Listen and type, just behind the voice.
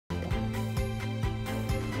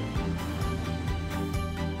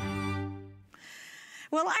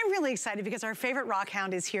Well, I'm really excited because our favorite rock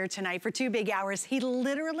hound is here tonight for 2 big hours. He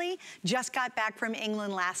literally just got back from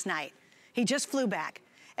England last night. He just flew back.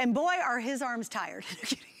 And boy, are his arms tired.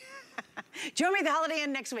 Join me at the Holiday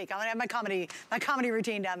Inn next week. I'm gonna have my comedy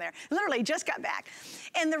routine down there. Literally just got back.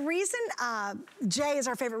 And the reason Jay is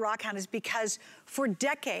our favorite rock hound is because for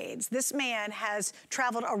decades, this man has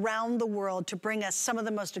traveled around the world to bring us some of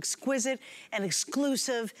the most exquisite and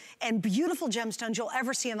exclusive and beautiful gemstones you'll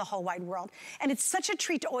ever see in the whole wide world. And it's such a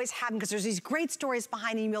treat to always have him because there's these great stories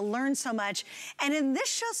behind him. You'll learn so much. And in this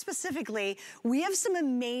show specifically, we have some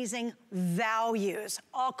amazing values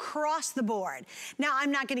across the board. Now,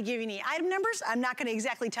 I'm not gonna give you any item numbers. I'm not gonna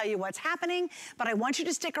exactly tell you what's happening, but I want you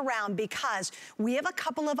to stick around because we have a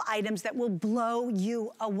couple of items that will blow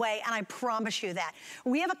you away, and I promise you that.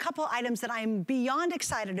 We have a couple items that I'm beyond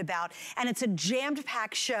excited about, and it's a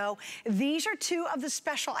jammed-packed show. These are 2 of the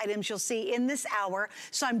special items you'll see in this hour,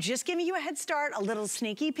 so I'm just giving you a head start, a little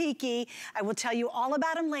sneaky peeky. I will tell you all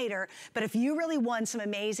about them later, but if you really want some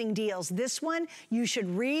amazing deals, this one, you should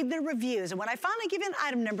read the reviews, and when I finally give you an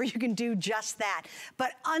item number, you can do just that.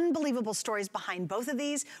 But unbelievable stories behind both of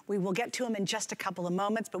these. We will get to them in just a couple of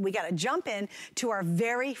moments, but we gotta jump in to our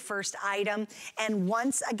very first item. And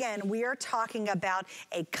once again, we are talking about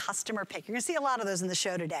a customer pick. You're gonna see a lot of those in the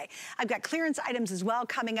show today. I've got clearance items as well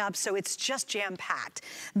coming up, so it's just jam-packed.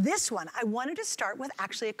 This one, I wanted to start with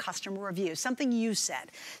actually a customer review, something you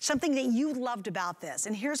said, something that you loved about this.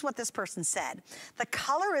 And here's what this person said. The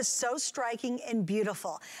color is so striking and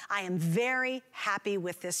beautiful. I am very happy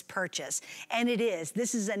with this purchase. And it is.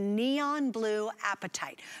 This is a neon blue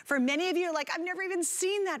apatite. For many of you, you're like, I've never even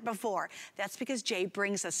seen that before. That's because Jay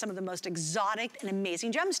brings us some of the most exotic and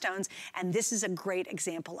amazing gemstones, and this is a great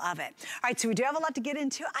example of it. All right, so we do have a lot to get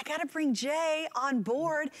into. I gotta bring Jay on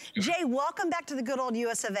board. Jay, welcome back to the good old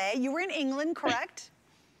US of A. You were in England, correct?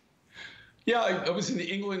 Yeah, I was in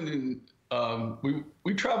England, and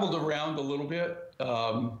we traveled around a little bit,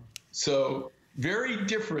 so very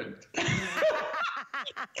different.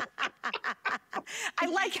 I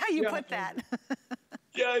like how you put that.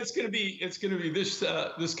 Yeah, it's gonna be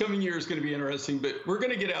this coming year is gonna be interesting, but we're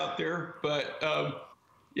gonna get out there. But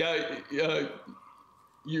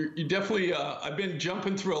you definitely I've been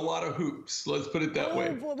jumping through a lot of hoops. Let's put it that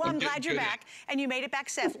way. Well, I'm glad you're back, and you made it back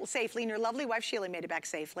safely, and your lovely wife Sheila made it back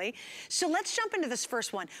safely. So let's jump into this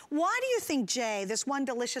first one. Why do you think, Jay, this one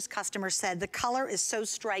delicious customer said the color is so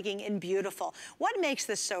striking and beautiful? What makes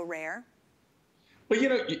this so rare? Well, you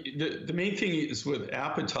know, the main thing is with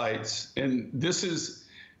apatites, and this is,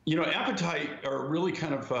 you know, apatite are really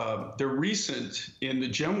kind of, they're recent in the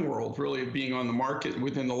gem world, really being on the market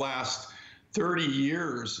within the last 30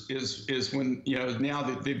 years is when, you know, now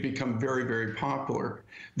that they've become very, very popular.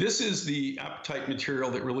 This is the apatite material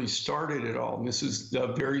that really started it all. And this is a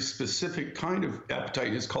very specific kind of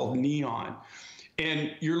apatite. It's called neon.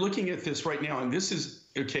 And you're looking at this right now, and this is,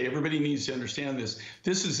 okay, everybody needs to understand this.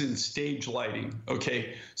 This is in stage lighting,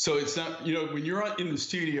 okay? So it's not, you know, when you're in the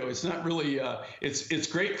studio, it's not really, it's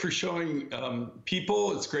great for showing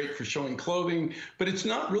people, it's great for showing clothing, but it's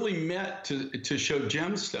not really meant to show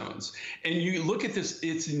gemstones. And you look at this,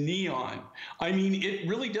 it's neon. I mean, it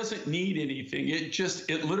really doesn't need anything.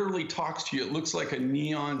 It literally talks to you. It looks like a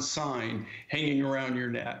neon sign hanging around your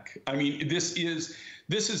neck. I mean, this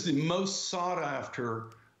is the most sought after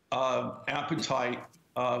apatite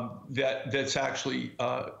that's actually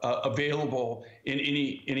available in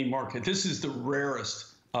any market. This is the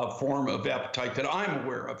rarest form of apatite that I'm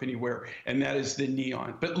aware of anywhere, and that is the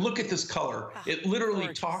neon. But look at this color. It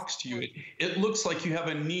literally talks to you. It looks like you have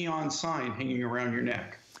a neon sign hanging around your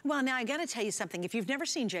neck. Well, now I gotta tell you something. If you've never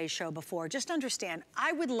seen Jay's show before, just understand,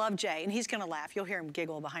 I would love Jay, and he's gonna laugh. You'll hear him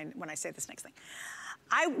giggle behind when I say this next thing.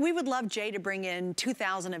 We would love Jay to bring in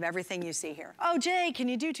 2,000 of everything you see here. Oh, Jay, can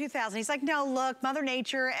you do 2,000? He's like, no, look, Mother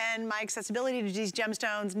Nature and my accessibility to these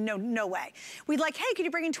gemstones, no way. We'd like, hey, can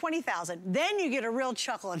you bring in 20,000? Then you get a real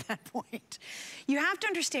chuckle at that point. You have to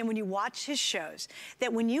understand when you watch his shows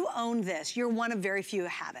that when you own this, you're one of very few who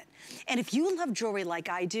have it. And if you love jewelry like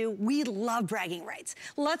I do, we love bragging rights.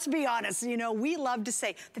 Let's be honest, you know, we love to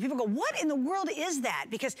say that people go, what in the world is that?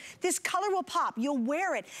 Because this color will pop, you'll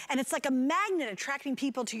wear it, and it's like a magnet attracting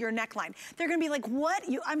people to your neckline. They're gonna be like, what?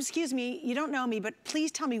 Excuse me, you don't know me, but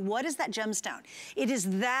please tell me, what is that gemstone? It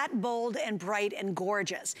is that bold and bright and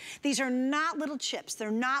gorgeous. These are not little chips,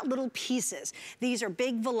 they're not little pieces. These are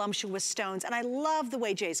big voluptuous stones, and I love the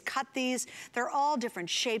way Jay's cut these. They're all different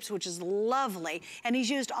shapes, which is lovely, and he's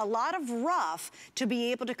used a lot of rough to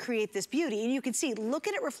be able to create this beauty. And you can see, look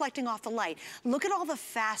at it reflecting off the light. Look at all the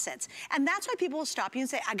facets. And that's why people will stop you and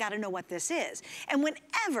say, I gotta know what this is. And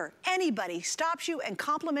whenever anybody stops you you and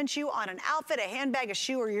compliments you on an outfit, a handbag, a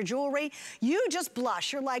shoe, or your jewelry, you just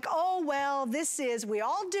blush. You're like, oh, well, we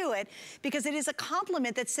all do it, because it is a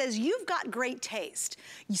compliment that says you've got great taste.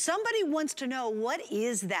 Somebody wants to know, what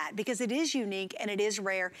is that? Because it is unique and it is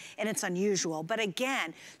rare and it's unusual. But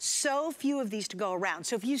again, so few of these to go around.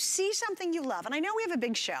 So if you see something you love, and I know we have a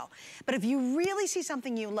big show, but if you really see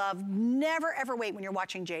something you love, never ever wait when you're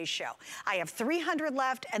watching Jay's show. I have 300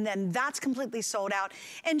 left, and then that's completely sold out.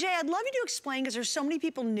 And Jay, I'd love you to explain, because there's so many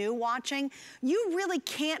people new watching, you really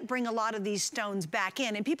can't bring a lot of these stones back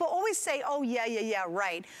in. And people always say, oh, yeah,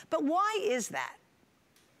 right. But why is that?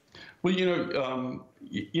 Well,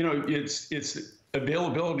 it's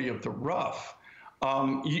availability of the rough.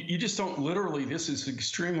 You just don't literally, this is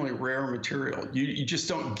extremely rare material. You just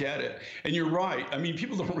don't get it. And you're right. I mean,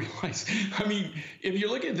 people don't realize, I mean, if you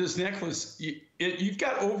look at this necklace, you've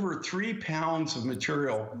got over 3 pounds of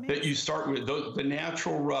material that you start with, the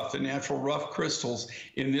natural rough crystals,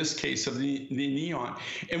 in this case of the neon.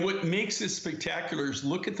 And what makes this spectacular is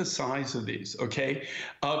look at the size of these, okay?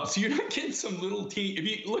 So you're not getting some little teeny, if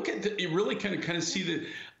you look at you really kind of see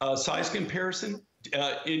the size comparison.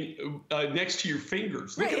 Next to your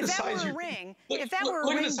fingers. Look at the size of your ring. Look at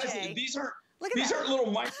the size. These aren't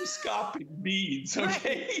little microscopic beads,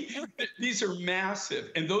 okay? Right. These are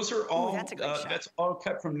massive, and those are all that's all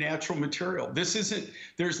cut from natural material. This isn't.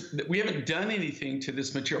 We haven't done anything to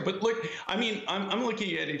this material. But look, I mean, I'm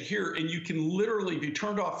looking at it here, and you can literally, if you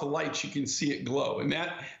turned off the lights, you can see it glow. And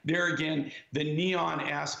that there again, the neon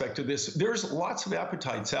aspect of this. There's lots of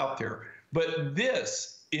apatites out there, but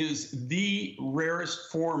this is the rarest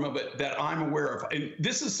form of it that I'm aware of. And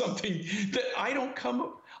this is something that I don't come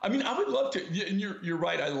up. I mean, I would love to, and you're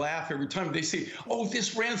right, I laugh every time they say, oh,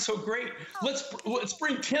 this ran so great. Let's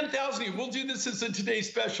bring 10,000 in. We'll do this as a Today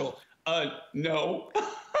Special. No.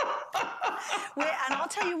 And I'll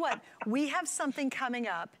tell you what, we have something coming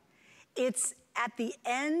up. It's at the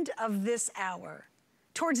end of this hour,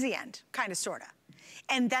 towards the end, kind of, sort of.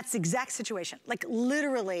 And that's the exact situation. Like,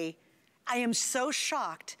 literally, I am so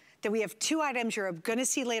shocked that we have 2 items you're gonna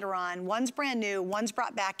see later on. One's brand new, one's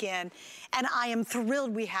brought back in, and I am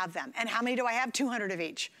thrilled we have them. And how many do I have? 200 of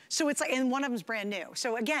each. So it's like, and one of them's brand new.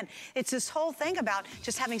 So again, it's this whole thing about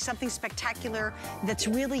just having something spectacular that's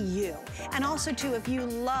really you. And also too, if you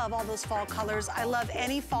love all those fall colors, I love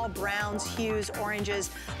any fall browns, hues,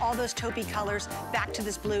 oranges, all those taupey colors, back to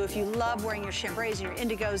this blue. If you love wearing your chambrays and your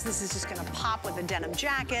indigos, this is just gonna pop with a denim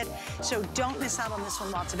jacket. So don't miss out on this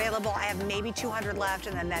one while it's available. I have maybe 200 left,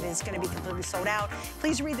 and then that is gonna be completely sold out.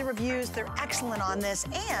 Please read the reviews. They're excellent on this.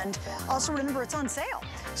 And also remember, it's on sale.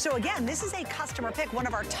 So again, this is a customer pick, one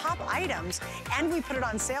of our top items, and we put it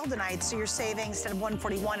on sale tonight, so you're saving, instead of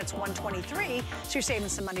 $141, it's $123, so you're saving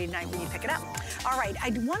some money tonight when you pick it up. All right, I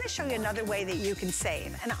want to show you another way that you can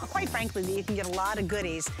save, and quite frankly, that you can get a lot of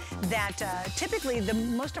goodies that typically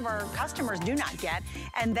most of our customers do not get,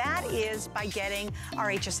 and that is by getting our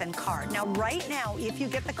HSN card. Now, right now, if you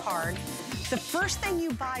get the card, the first thing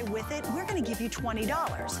you buy with it, we're gonna give you $20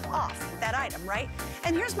 off that item, right?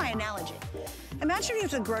 And here's my analogy. Imagine you're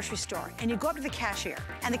at the grocery store and you go up to the cashier,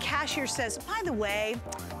 and the cashier says, by the way,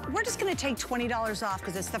 we're just gonna take $20 off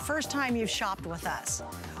because it's the first time you've shopped with us.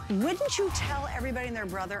 Wouldn't you tell everybody and their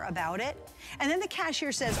brother about it? And then the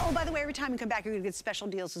cashier says, oh, by the way, every time you come back, you're gonna get special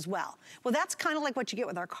deals as well. Well, that's kind of like what you get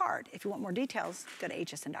with our card. If you want more details, go to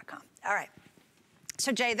hsn.com. All right.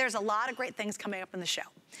 So Jay, there's a lot of great things coming up in the show.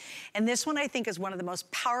 And this one I think is one of the most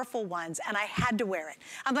powerful ones, and I had to wear it.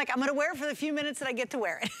 I'm like, I'm gonna wear it for the few minutes that I get to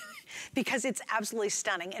wear it because it's absolutely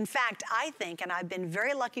stunning. In fact, I think, and I've been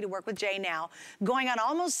very lucky to work with Jay now, going on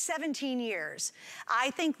almost 17 years, I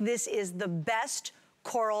think this is the best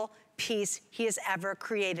coral piece he has ever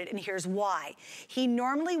created, and here's why. He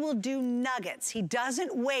normally will do nuggets. He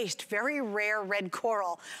doesn't waste very rare red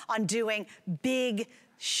coral on doing big,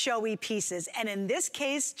 showy pieces. And in this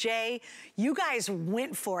case, Jay, you guys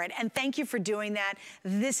went for it, and thank you for doing that.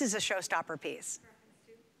 This is a showstopper piece.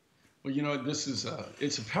 Well, you know, this is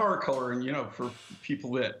it's a power color, and you know, for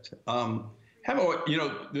people that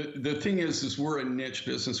the thing is we're a niche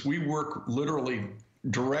business. We work literally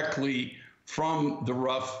directly from the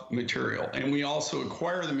rough material, and we also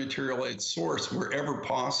acquire the material at source wherever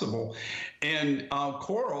possible. And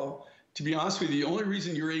coral, to be honest with you, the only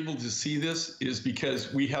reason you're able to see this is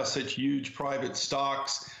because we have such huge private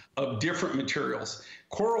stocks of different materials.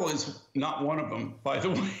 Coral is not one of them, by the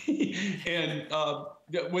way. And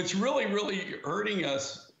what's really, really hurting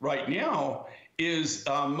us right now is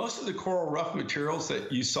most of the coral rough materials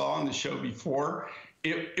that you saw on the show before,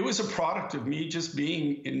 it was a product of me just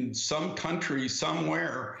being in some country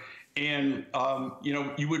somewhere and you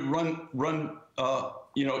know, you would run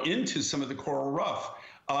you know, into some of the coral rough.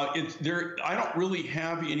 I don't really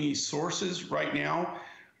have any sources right now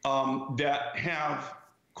that have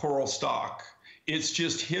coral stock. It's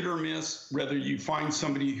just hit or miss whether you find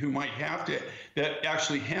somebody who might have to, that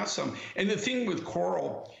actually has some. And the thing with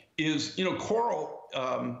coral is, you know, coral,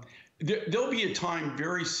 there'll be a time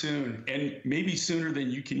very soon, and maybe sooner than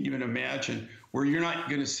you can even imagine, where you're not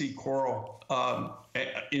going to see coral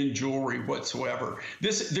in jewelry whatsoever.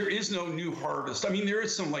 There is no new harvest. I mean, there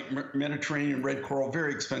is some like Mediterranean red coral,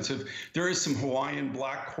 very expensive. There is some Hawaiian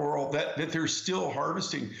black coral that they're still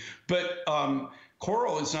harvesting, but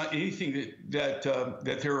coral is not anything that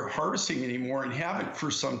they're harvesting anymore, and haven't for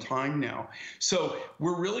some time now. So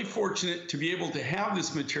we're really fortunate to be able to have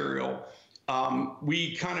this material.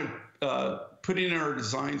 We kind of put in our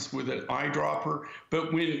designs with an eyedropper,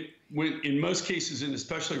 but when in most cases, and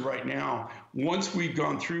especially right now, once we've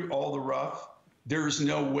gone through all the rough, there's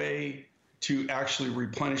no way to actually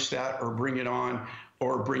replenish that or bring it on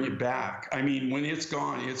or bring it back. I mean, when it's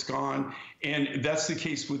gone, it's gone. And that's the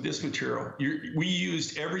case with this material. We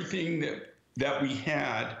used everything that we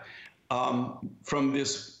had from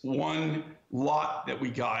this one lot that we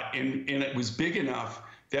got, and it was big enough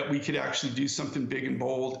that we could actually do something big and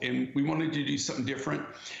bold, and we wanted to do something different.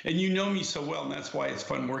 And you know me so well, and that's why it's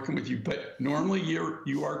fun working with you. But normally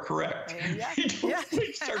you are correct. Yeah. We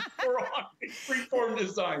don't start freeform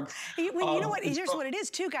designs. Well, you know what? Here's what it is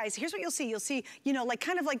too, guys. Here's what you'll see. You'll see, you know, like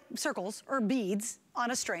kind of like circles or beads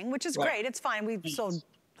on a string, which is great. It's fine. We've sold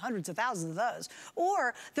hundreds of thousands of those.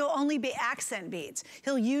 Or they'll only be accent beads.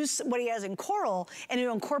 He'll use what he has in coral and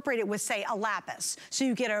he'll incorporate it with, say, a lapis. So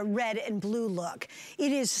you get a red and blue look.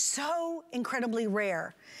 It is so incredibly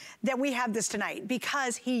rare that we have this tonight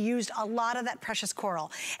because he used a lot of that precious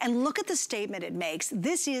coral. And look at the statement it makes.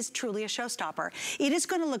 This is truly a showstopper. It is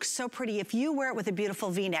gonna look so pretty if you wear it with a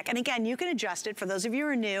beautiful V-neck. And again, you can adjust it. For those of you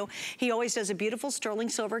who are new, he always does a beautiful sterling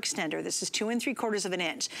silver extender. This is 2 3/4 of an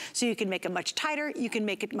inch. So you can make it much tighter, you can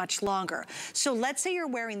make it much longer. So let's say you're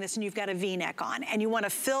wearing this and you've got a V-neck on and you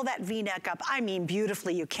wanna fill that V-neck up, I mean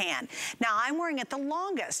beautifully you can. Now I'm wearing it the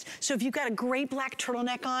longest. So if you've got a great black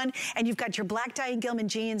turtleneck on and you've got your black Diane Gilman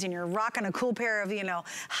jeans and you're rocking a cool pair of, you know,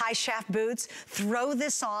 high shaft boots, throw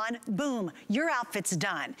this on, boom, your outfit's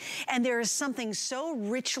done. And there is something so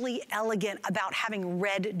richly elegant about having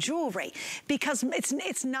red jewelry because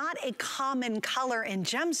it's not a common color in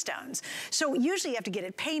gemstones. So usually you have to get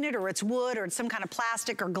it painted or it's wood or it's some kind of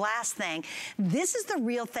plastic or glass thing. This is the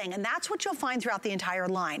real thing, and that's what you'll find throughout the entire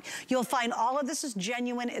line. You'll find all of this is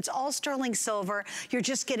genuine. It's all sterling silver. You're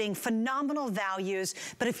just getting phenomenal values.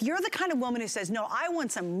 But if you're the kind of woman who says, no, I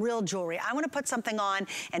want some real jewelry, I want to put something on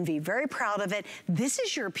and be very proud of it, this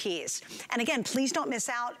is your piece. And again, please don't miss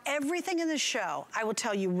out. Everything in the show, I will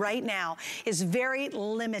tell you right now, is very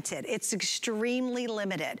limited. It's extremely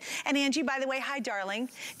limited. And Angie, by the way, hi, darling.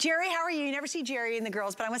 Jerry, how are you? You never see Jerry and the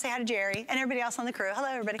girls, but I want to say hi to Jerry and everybody else on the crew. Hello,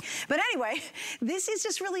 everybody. But anyway, this is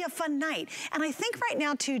just really a fun night. And I think right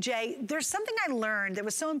now, too, Jay, there's something I learned that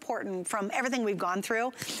was so important from everything we've gone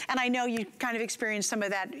through. And I know you kind of experienced some of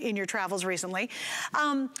that in your travels recently.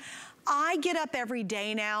 I get up every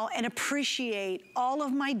day now and appreciate all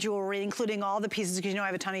of my jewelry, including all the pieces, because you know I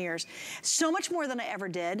have a ton of yours, so much more than I ever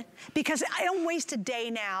did, because I don't waste a day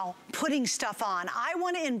now putting stuff on. I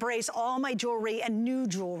want to embrace all my jewelry and new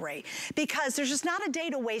jewelry, because there's just not a day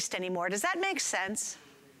to waste anymore. Does that make sense?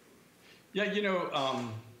 Yeah, you know,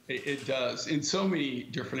 it does in so many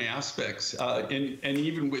different aspects. And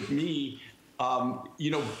even with me,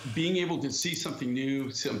 you know, being able to see something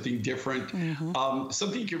new, something different,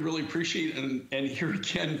 something you can really appreciate. And here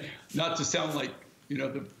again, not to sound like, you know,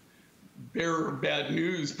 the bearer of bad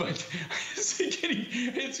news, but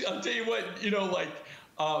I'll tell you what, you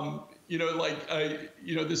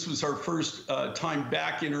know, this was our first time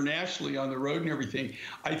back internationally on the road and everything.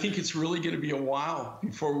 I think it's really going to be a while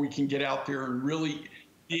before we can get out there and really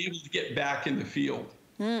be able to get back in the field.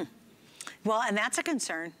 Well, and that's a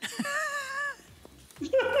concern.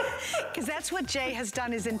 Because that's what Jay has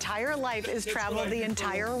done his entire life, is travel the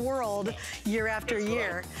entire world year after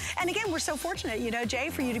year. And again, we're so fortunate, you know, Jay,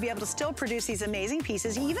 for you to be able to still produce these amazing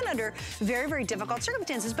pieces, even under very, very difficult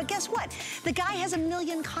circumstances. But guess what? The guy has a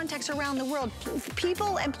million contacts around the world,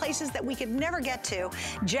 people and places that we could never get to.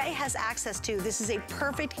 Jay has access to. This is a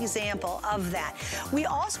perfect example of that. We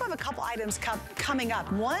also have a couple items coming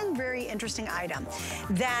up. One very interesting item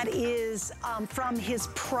that is from his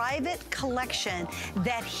private collection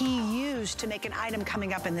that he used to make an item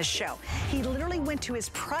coming up in this show. He literally went to his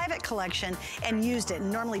private collection and used it.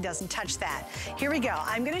 Normally doesn't touch that. Here we go.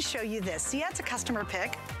 I'm going to show you this. See, that's a customer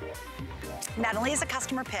pick. Not only is a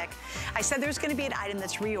customer pick, I said there's gonna be an item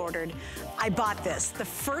that's reordered. I bought this. The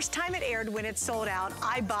first time it aired when it sold out,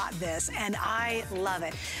 I bought this and I love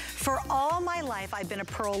it. For all my life, I've been a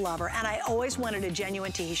pearl lover and I always wanted a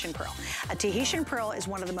genuine Tahitian pearl. A Tahitian pearl is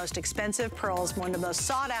one of the most expensive pearls, one of the most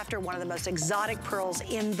sought after, one of the most exotic pearls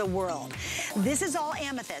in the world. This is all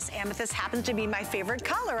amethyst. Amethyst happens to be my favorite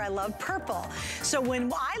color. I love purple. So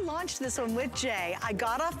when I launched this one with Jay, I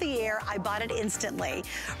got off the air, I bought it instantly.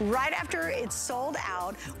 Right after it's sold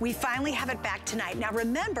out, we finally have it back tonight. Now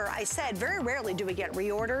remember, I said very rarely do we get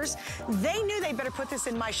reorders. They knew they better put this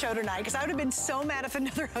in my show tonight because I would have been so mad if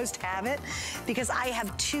another host have it, because I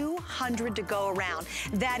have 200 to go around.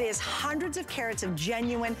 That is hundreds of carats of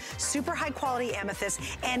genuine, super high quality amethyst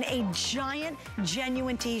and a giant,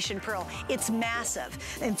 genuine Tahitian pearl. It's massive.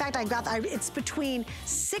 In fact, it's between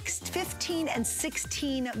 15 and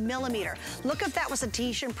 16 millimeter. Look, if that was a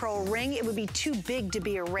Tahitian pearl ring, it would be too big to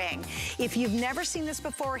be a ring. If you've never seen this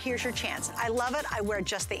before, here's your chance. I love it. I wear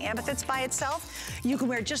just the amethyst by itself. You can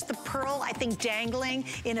wear just the pearl, I think dangling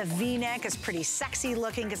in a V-neck is pretty sexy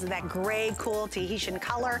looking because of that gray, cool Tahitian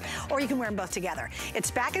color, or you can wear them both together. It's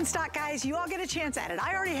back in stock, guys. You all get a chance at it.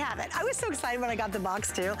 I already have it. I was so excited when I got the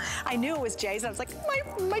box too. I knew it was Jay's. I was like,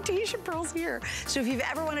 my Tahitian pearl's here. So if you've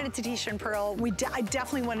ever wanted a Tahitian pearl, I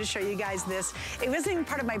definitely wanted to show you guys this. It wasn't even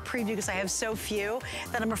part of my preview because I have so few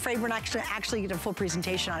that I'm afraid we're not actually get a full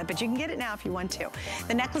presentation on it, but you can get it now if you want to.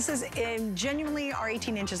 The necklaces genuinely are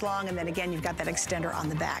 18 inches long, and then again, you've got that extender on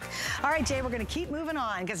the back. All right, Jay, we're gonna keep moving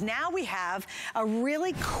on because now we have a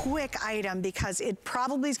really quick item because it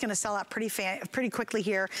probably is gonna sell out pretty quickly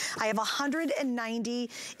here. I have 190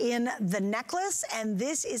 in the necklace, and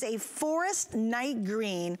this is a forest night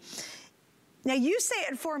green. Now you say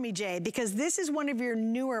it for me, Jay, because this is one of your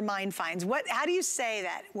newer mine finds. How do you say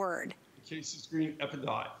that word? Cases green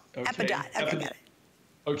epidot. Okay. Epidot, okay, got it.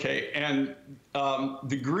 Okay, and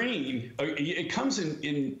the green, it comes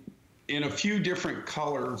in a few different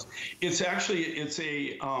colors. It's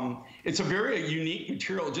a very unique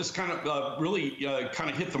material. It just kind of really kind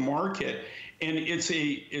of hit the market, and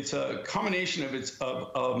it's a combination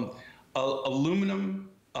of aluminum,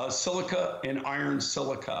 silica, and iron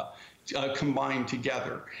silica combined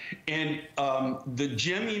together, and the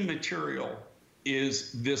gemmy material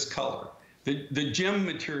is this color. The gem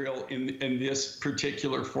material in this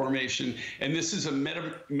particular formation, and this is a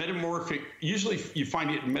metamorphic, usually you find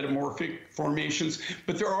it in metamorphic formations,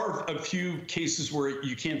 but there are a few cases where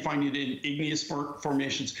you can't find it in igneous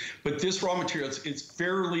formations, but this raw material, it's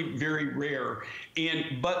fairly, very rare,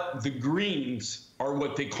 but the greens are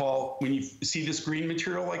what they call, when you see this green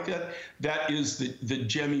material like that, that is the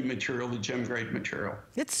gemmy material, the gem grade material.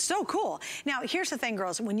 It's so cool. Now, here's the thing,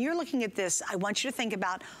 girls. When you're looking at this, I want you to think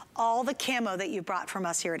about all the camo that you brought from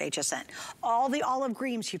us here at HSN, all the olive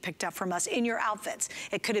greens you picked up from us in your outfits.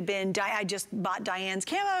 It could have been, I just bought Diane's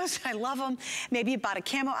camos. I love them. Maybe you bought a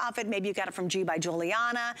camo outfit. Maybe you got it from G by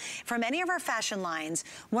Juliana. From any of our fashion lines,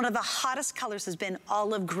 one of the hottest colors has been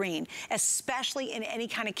olive green, especially in any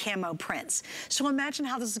kind of camo prints. So imagine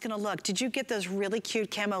how this is gonna look. Did you get those really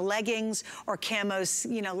cute camo leggings or camos,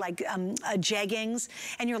 like jeggings?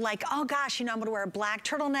 And you're like, oh gosh, I'm gonna wear a black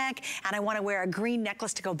turtleneck and I wanna wear a green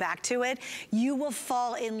necklace to go back to it. You will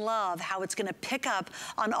fall in love how it's gonna pick up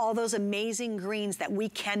on all those amazing greens that we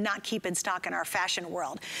cannot keep in stock in our fashion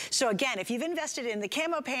world. So again, if you've invested in the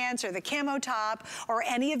camo pants or the camo top or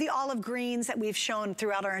any of the olive greens that we've shown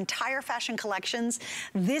throughout our entire fashion collections,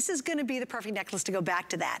 this is gonna be the perfect necklace to go back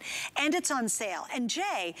to that. And it's on sale. And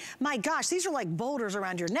Jay, my gosh, these are like boulders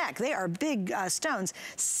around your neck. They are big stones.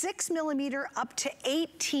 6 millimeter up to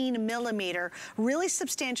 18 millimeter, really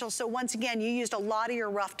substantial. So once again, you used a lot of your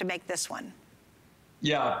rough to make this one.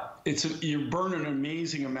 Yeah, you burn an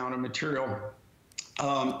amazing amount of material.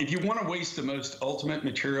 If you want to waste the most ultimate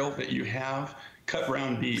material that you have, cut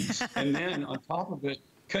round beads. And then on top of it,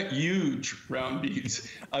 cut huge round beads.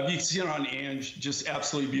 You see it on Ange, just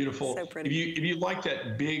absolutely beautiful. So pretty. If you like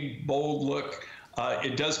that big, bold look,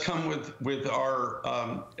 it does come with our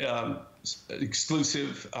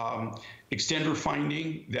exclusive extender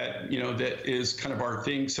finding that that is kind of our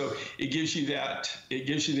thing. So it gives you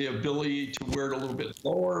the ability to wear it a little bit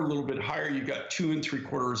lower, a little bit higher. You've got 2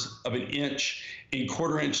 3/4 of an inch in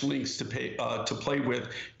 1/4 inch links to play with,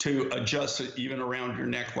 to adjust it even around your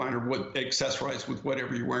neckline or accessorize with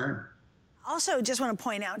whatever you're wearing. Also, just want to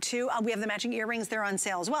point out too, we have the matching earrings. They're on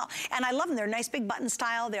sale as well. And I love them. They're nice big button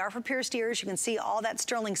style. They are for pierced ears. You can see all that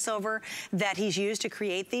sterling silver that he's used to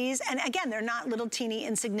create these. And again, they're not little teeny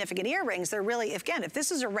insignificant earrings. They're really, again, if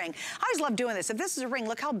this is a ring, I always love doing this. If this is a ring,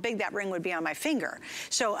 look how big that ring would be on my finger.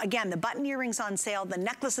 So again, the button earrings on sale, the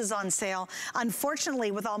necklace is on sale.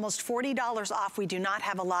 Unfortunately, with almost $40 off, we do not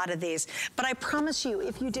have a lot of these. But I promise you,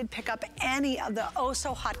 if you did pick up any of the oh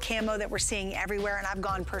so hot camo that we're seeing everywhere, and I've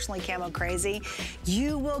gone personally camo crazy,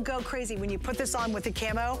 you will go crazy when you put this on with the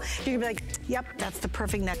camo. You're gonna be like, yep, that's the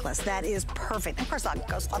perfect necklace. That is perfect. And of course, that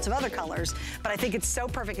goes lots of other colors, but I think it's so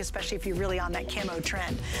perfect, especially if you're really on that camo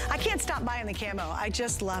trend. I can't stop buying the camo. I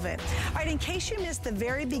just love it. All right, in case you missed the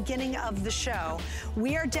very beginning of the show,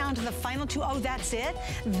 we are down to the final two. Oh, that's it?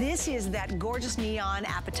 This is that gorgeous neon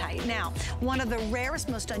apatite. Now, one of the rarest,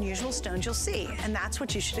 most unusual stones you'll see, and that's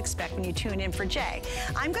what you should expect when you tune in for Jay.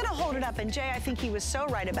 I'm gonna hold it up, and Jay, I think he was so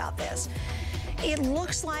right about this. It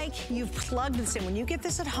looks like you've plugged this in. When you get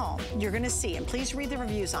this at home, you're gonna see, and please read the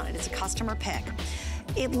reviews on it, it's a customer pick.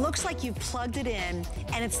 It looks like you've plugged it in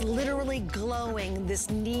and it's literally glowing this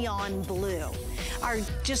neon blue. Our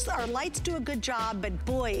lights do a good job, but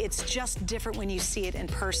boy, it's just different when you see it in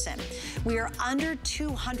person. We are under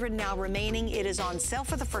 200 now remaining. It is on sale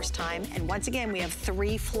for the first time. And once again, we have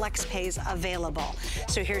 3 flex pays available.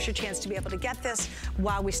 So here's your chance to be able to get this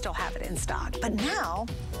while we still have it in stock. But now,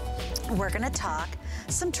 we're gonna talk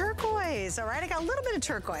some turquoise, all right? I got a little bit of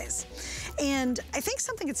turquoise. And I think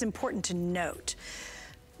something that's important to note,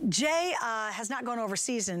 Jay has not gone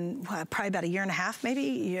overseas in probably about 1.5 years,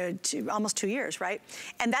 maybe almost 2 years, right?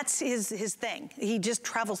 And that's his thing. He just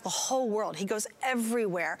travels the whole world. He goes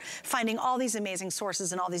everywhere, finding all these amazing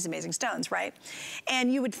sources and all these amazing stones, right?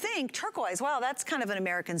 And you would think turquoise, well, that's kind of an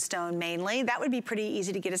American stone mainly. That would be pretty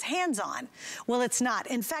easy to get his hands on. Well, it's not.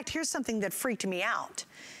 In fact, here's something that freaked me out.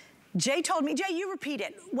 Jay told me, Jay, you repeat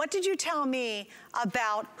it. What did you tell me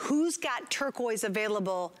about who's got turquoise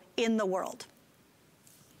available in the world?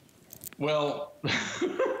 Well,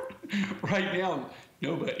 right now,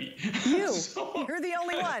 nobody. You, you're the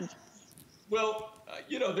only one. Well,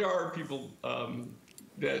 there are people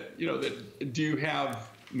that do have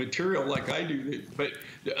material like I do, but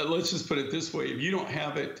let's just put it this way. If you don't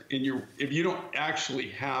have it if you don't actually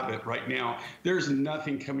have it right now, there's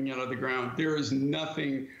nothing coming out of the ground. There is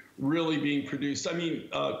nothing really being produced. I mean,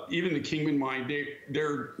 even the Kingman mine,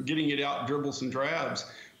 they're getting it out dribbles and drabs,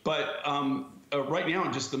 but right now,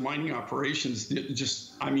 just the mining operations,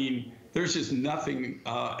 there's just nothing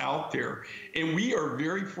out there. And we are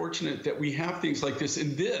very fortunate that we have things like this.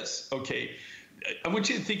 And this, okay, I want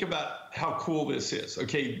you to think about how cool this is.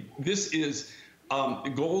 Okay, this is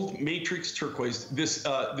gold matrix turquoise. This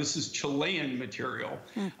is Chilean material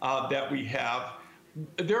that we have.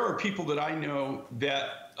 There are people that I know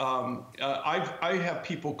that I have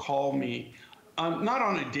people call me, not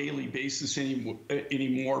on a daily basis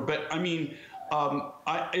anymore, but I mean,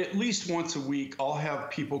 at least once a week, I'll have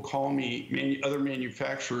people call me, other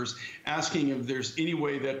manufacturers, asking if there's any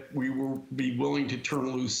way that we will be willing to turn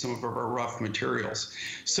loose some of our rough materials.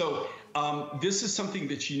 So this is something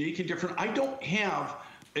that's unique and different. I don't have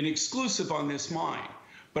an exclusive on this mine,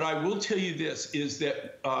 but I will tell you this, is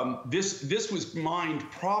that this was mined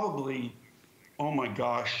probably, oh my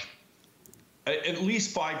gosh, at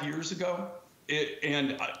least 5 years ago.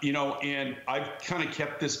 And I've kind of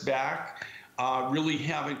kept this back. Really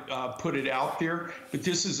haven't put it out there, but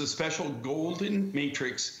this is a special golden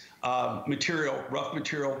matrix material, rough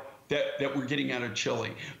material that we're getting out of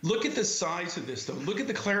Chile. Look at the size of this, though. Look at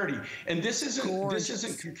the clarity. And this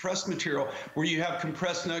isn't compressed material where you have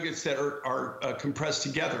compressed nuggets that are compressed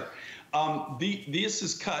together. This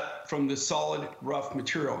is cut from the solid rough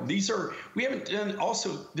material. We haven't done,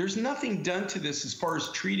 also, there's nothing done to this as far as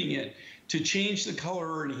treating it to change the color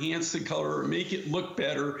or enhance the color or make it look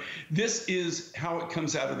better. This is how it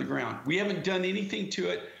comes out of the ground. We haven't done anything to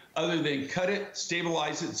it other than cut it,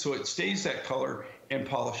 stabilize it so it stays that color, and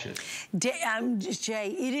polish it.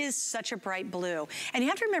 Jay, it is such a bright blue. And you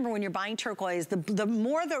have to remember when you're buying turquoise, the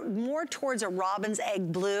more towards a robin's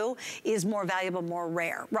egg blue is more valuable, more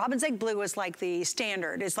rare. Robin's egg blue is like the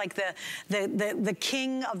standard. It's like the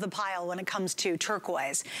king of the pile when it comes to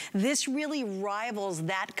turquoise. This really rivals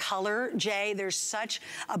that color, Jay. There's such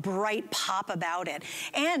a bright pop about it.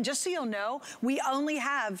 And just so you'll know, we only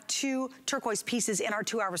have 2 turquoise pieces in our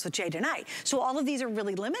 2 hours with Jay tonight. So all of these are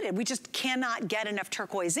really limited. We just cannot get enough enough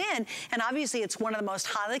turquoise in, and obviously it's one of the most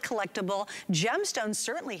highly collectible gemstones,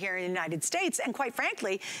 certainly here in the United States, and quite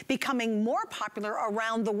frankly, becoming more popular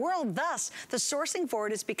around the world. Thus, the sourcing for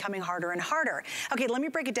it is becoming harder and harder. Okay, let me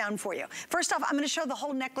break it down for you. First off, I'm gonna show the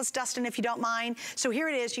whole necklace, Dustin, if you don't mind. So here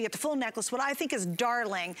it is, you get the full necklace. What I think is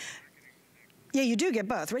darling, yeah, you do get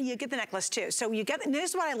both, right? You get the necklace too. So you get, and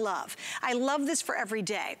this is what I love. I love this for every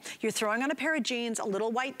day. You're throwing on a pair of jeans, a little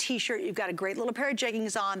white t-shirt, you've got a great little pair of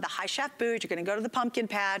jeggings on, the high shaft boots, you're gonna go to the pumpkin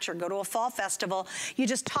patch or go to a fall festival. You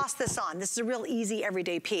just toss this on. This is a real easy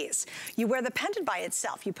everyday piece. You wear the pendant by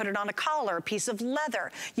itself. You put it on a collar, a piece of leather.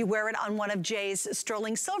 You wear it on one of Jay's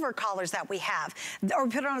sterling silver collars that we have. Or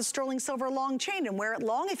put it on a sterling silver long chain and wear it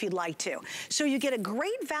long if you'd like to. So you get a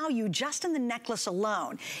great value just in the necklace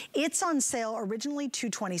alone. It's on sale originally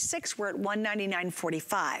 $226, we're at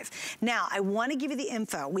 $199.45. Now, I wanna give you the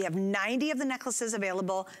info. We have 90 of the necklaces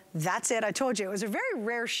available. That's it, I told you, it was a very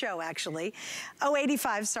rare show actually. Oh,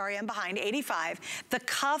 85, sorry, I'm behind, 85. The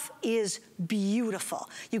cuff is beautiful.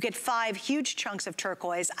 You get 5 huge chunks of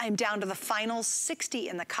turquoise. I'm down to the final 60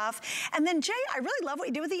 in the cuff. And then Jay, I really love what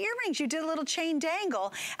you did with the earrings. You did a little chain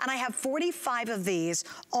dangle, and I have 45 of these.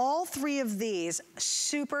 All 3 of these,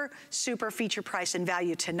 super, super feature price and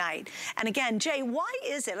value tonight. And again, Jay, why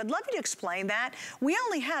is it? I'd love you to explain that. We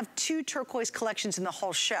only have 2 turquoise collections in the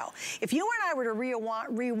whole show. If you and I were to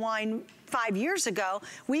rewind 5 years ago,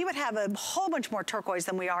 we would have a whole bunch more turquoise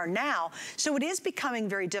than we are now. So it is becoming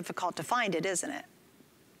very difficult to find it, isn't it?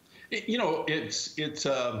 You know, it's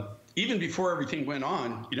even before everything went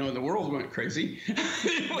on, you know, and the world went crazy,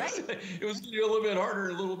 it was a little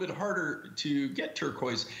bit harder to get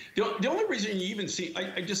turquoise. The only reason you even see,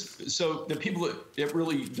 so the people that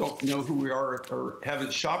really don't know who we are or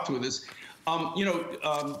haven't shopped with us,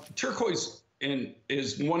 turquoise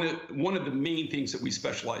is one of the main things that we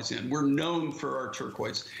specialize in. We're known for our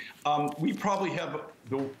turquoise. We probably have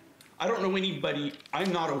I don't know anybody,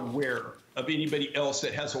 I'm not aware of anybody else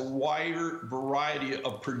that has a wider variety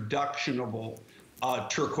of productionable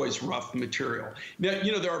turquoise rough material. Now,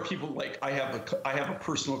 you know, there are people like I have a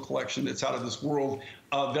personal collection that's out of this world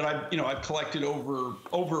that I've collected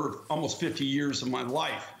over almost 50 years of my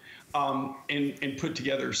life. And put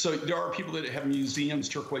together. So there are people that have museums,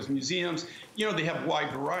 turquoise museums, you know, they have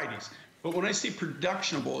wide varieties. But when I say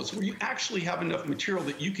productionable, it's where you actually have enough material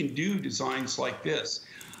that you can do designs like this.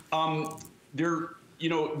 They're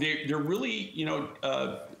really,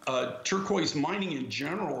 turquoise mining in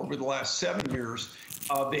general over the last 7 years,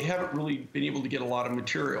 they haven't really been able to get a lot of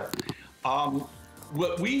material.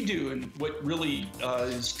 What we do and what really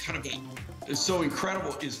is kind of is so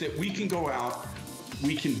incredible is that we can go out,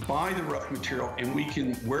 we can buy the rough material and we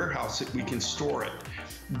can warehouse it, we can store it.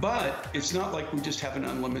 But it's not like we just have an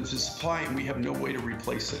unlimited supply and we have no way to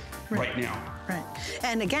replace it right now. Right.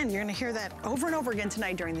 And again, you're going to hear that over and over again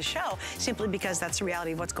tonight during the show, simply because that's the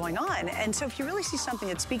reality of what's going on. And so if you really see something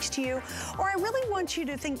that speaks to you, or I really want you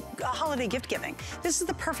to think holiday gift giving, this is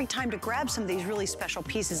the perfect time to grab some of these really special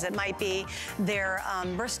pieces. It might be their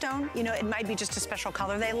birthstone, you know, it might be just a special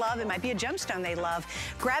color they love, it might be a gemstone they love.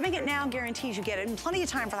 Grabbing it now guarantees you get it in plenty of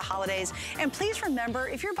time for the holidays. And please remember,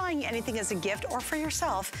 if you're buying anything as a gift or for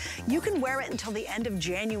yourself, you can wear it until the end of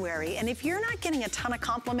January. And if you're not getting a ton of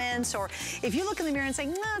compliments, or if you look in the mirror and say,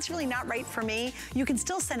 no, it's really not right for me, you can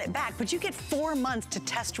still send it back, but you get 4 months to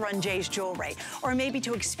test run Jay's jewelry, or maybe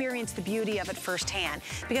to experience the beauty of it firsthand.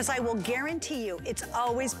 Because I will guarantee you, it's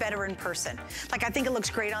always better in person. Like, I think it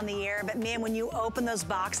looks great on the air, but man, when you open those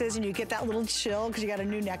boxes and you get that little chill because you got a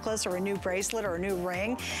new necklace or a new bracelet or a new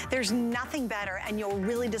ring, there's nothing better, and you'll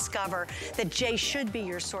really discover that Jay should be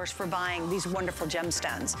your source for buying these wonderful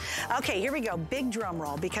gemstones. Okay, here we go, big drum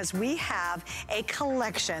roll, because we have a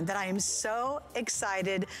collection that I am so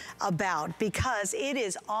excited about, because it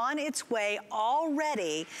is on its way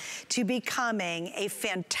already to becoming a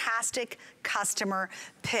fantastic customer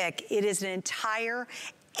pick. It is an entire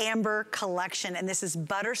amber collection, and this is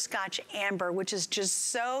butterscotch amber, which is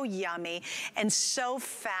just so yummy and so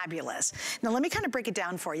fabulous. Now let me kind of break it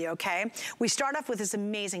down for you, okay? We start off with this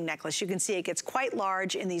amazing necklace. You can see it gets quite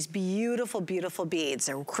large in these beautiful, beautiful beads.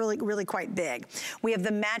 They're really, really quite big. We have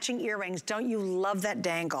the matching earrings. Don't you love that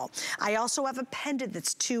dangle? I also have a pendant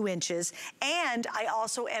that's 2 inches, and I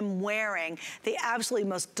also am wearing the absolutely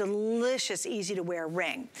most delicious, easy to wear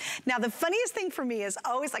ring. Now the funniest thing for me is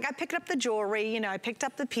always, like, I picked up the jewelry, you know, I picked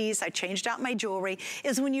up the piece, I changed out my jewelry,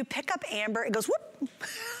 is when you pick up amber, it goes whoop.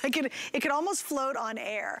 It could almost float on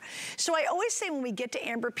air. So I always say when we get to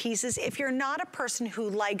amber pieces, if you're not a person who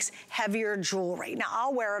likes heavier jewelry, now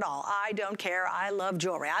I'll wear it all. I don't care. I love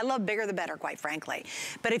jewelry. I love bigger the better, quite frankly.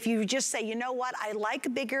 But if you just say, you know what, I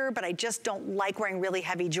like bigger, but I just don't like wearing really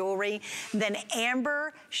heavy jewelry, then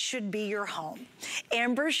amber should be your home.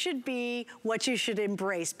 Amber should be what you should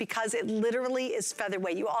embrace because it literally is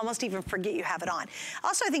featherweight. You almost even forget you have it on.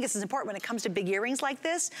 Also, I think this is important when it comes to big earrings like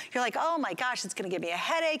this. You're like, oh my gosh, it's gonna give me a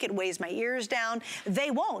headache, it weighs my ears down.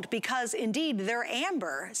 They won't because indeed they're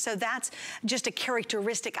amber. So that's just a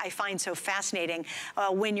characteristic I find so fascinating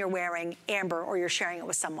when you're wearing amber or you're sharing it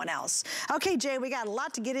with someone else. Okay, Jay, we got a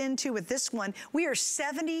lot to get into with this one. We are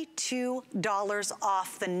 $72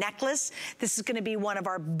 off the necklace. This is gonna be one of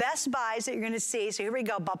our best buys that you're gonna see. So here we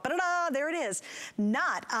go, ba-ba-da-da, there it is.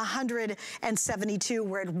 Not 172,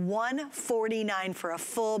 we're at $149 for a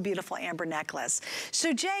full, beautiful amber necklace.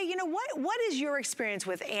 So Jay, you know, what is your experience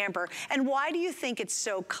with amber and why do you think it's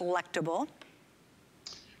so collectible?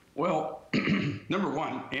 Well, number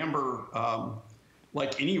one, amber,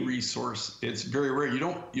 like any resource, it's very rare. You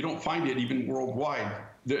don't find it even worldwide.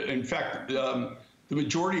 In fact, the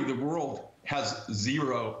majority of the world has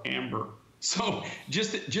zero amber. So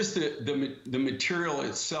just the material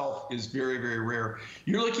itself is very, very rare.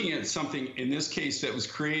 You're looking at something in this case that was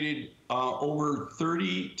created over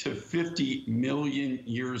 30 to 50 million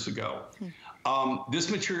years ago. This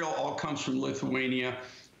material all comes from Lithuania,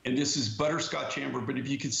 and this is butterscotch amber. But if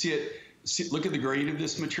you can see it, look at the grain of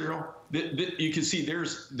this material. You can see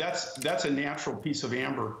that's a natural piece of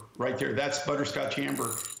amber right there. That's butterscotch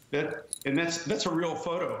amber. That's a real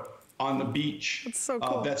photo on the beach. That's so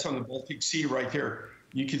cool. That's on the Baltic Sea right there.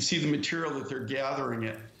 You can see the material that they're gathering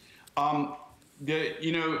it.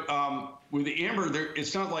 With the amber,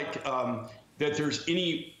 it's not like that there's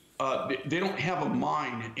any. They don't have a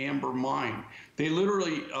mine, an amber mine. They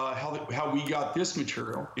literally, how we got this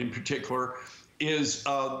material in particular is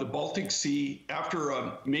the Baltic Sea,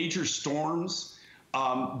 after major storms,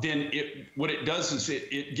 then what it does is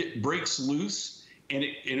it breaks loose and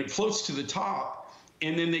it floats to the top.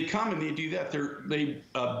 And then they come and they do that. They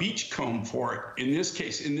beach comb for it. In this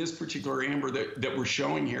case, in this particular amber that we're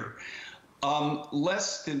showing here,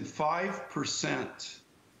 less than 5%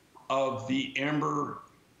 of the amber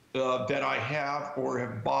that I have or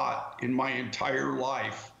have bought in my entire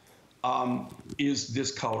life is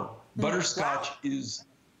this color. Butterscotch is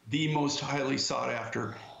the most highly sought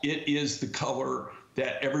after. It is the color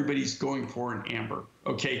that everybody's going for in amber.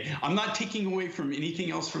 Okay, I'm not taking away from anything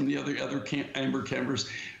else from the other amber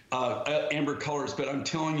colors, but I'm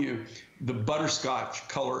telling you, the butterscotch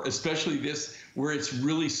color, especially this, where it's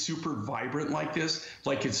really super vibrant like this,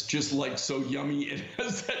 like it's just like so yummy. It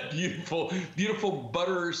has that beautiful, beautiful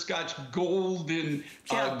butterscotch golden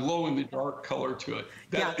glow in the dark color to it.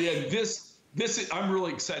 I'm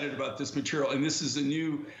really excited about this material, and this is a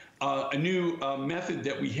new method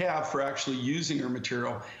that we have for actually using our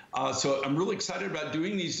material. So I'm really excited about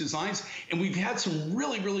doing these designs, and we've had some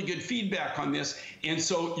really, really good feedback on this. And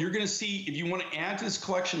so you're going to see, if you want to add to this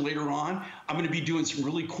collection later on, I'm going to be doing some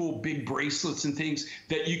really cool big bracelets and things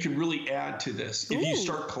that you can really add to this if you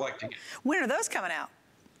start collecting it. When are those coming out?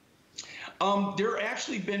 They're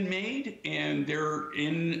actually been made, and they're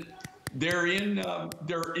in the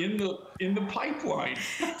pipeline.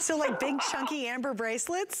 So like big chunky amber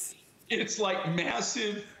bracelets? It's like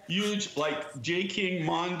massive, huge, like J. King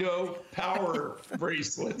Mondo power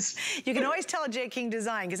bracelets. You can always tell a J. King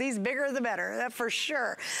design because he's bigger the better, that for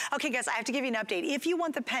sure. Okay, guys, I have to give you an update. If you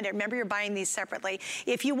want the pendant, remember you're buying these separately.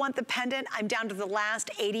 If you want the pendant, I'm down to the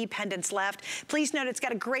last 80 pendants left. Please note it's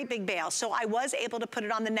got a great big bail, so I was able to put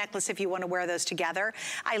it on the necklace if you want to wear those together.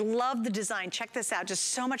 I love the design. Check this out, just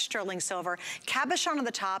so much sterling silver. Cabochon on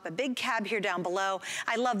the top, a big cab here down below.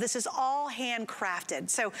 I love this is all handcrafted,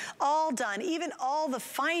 so all done. Even all the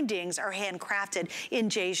findings are handcrafted in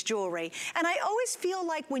Jay's jewelry. And I always feel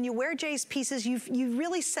like when you wear Jay's pieces, you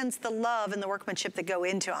really sense the love and the workmanship that go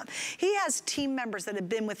into them. He has team members that have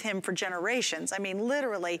been with him for generations. I mean,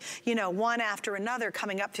 literally, you know, one after another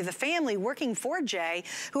coming up through the family working for Jay,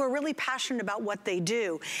 who are really passionate about what they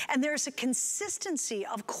do. And there's a consistency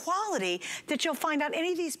of quality that you'll find on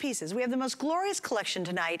any of these pieces. We have the most glorious collection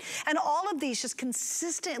tonight, and all of these just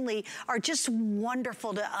consistently are just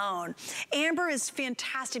wonderful to own. Amber is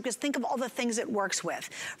fantastic fantastic because think of all the things it works with.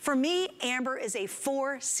 For me, amber is a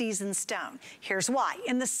 4-season stone. Here's why.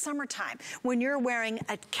 In the summertime, when you're wearing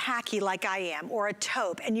a khaki like I am, or a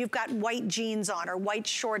taupe, and you've got white jeans on or white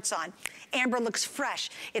shorts on, amber looks fresh,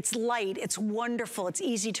 it's light, it's wonderful, it's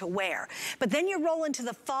easy to wear. But then you roll into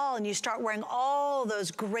the fall and you start wearing all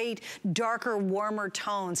those great darker, warmer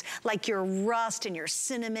tones, like your rust and your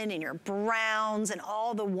cinnamon and your browns and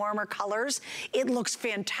all the warmer colors. It looks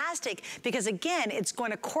fantastic because again, it's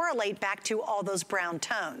going to correlate back to all those brown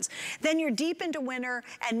tones. Then you're deep into winter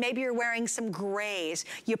and maybe you're wearing some grays.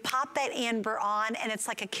 You pop that amber on and it's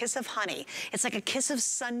like a kiss of honey. It's like a kiss of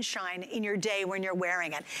sunshine in your day when you're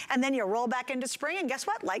wearing it. And then you roll back into spring and guess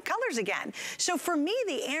what? Light colors again. So for me,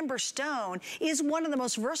 the amber stone is one of the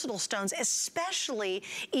most versatile stones, especially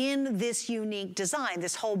in this unique design,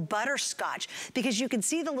 this whole butterscotch, because you can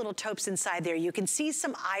see the little taupes inside there. You can see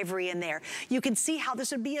some ivory in there. You can see how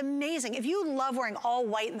this would be amazing. If you love wearing all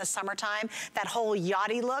white in the summertime, that whole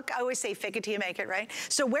yachty look, I always say fake it till you make it, right?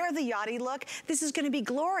 So wear the yachty look. This is gonna be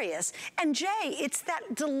glorious. And Jay, it's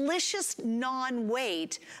that delicious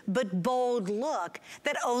non-weight but bold look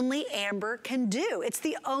that only amber can do. It's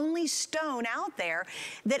the only stone out there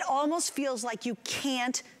that almost feels like you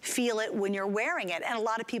can't feel it when you're wearing it. And a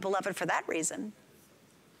lot of people love it for that reason.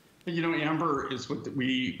 You know, amber is what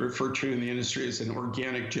we refer to in the industry as an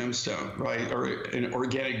organic gemstone, right? Or an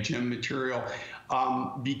organic gem material,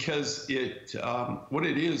 because what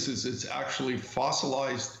it is it's actually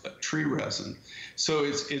fossilized tree resin. So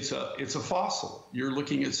it's a fossil. You're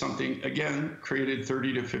looking at something, again, created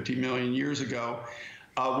 30 to 50 million years ago.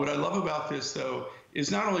 What I love about this, though,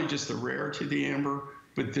 is not only just the rarity of the amber,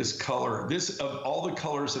 but this color. This, of all the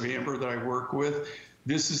colors of amber that I work with,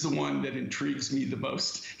 this is the one that intrigues me the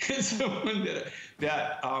most. It's the one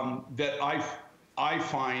that I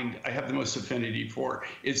find I have the most affinity for.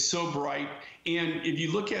 It's so bright, and if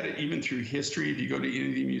you look at it even through history, if you go to any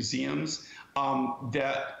of the museums,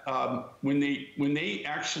 when they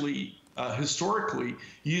actually historically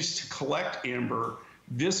used to collect amber,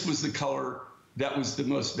 this was the color that was the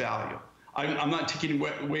most valuable. I'm not taking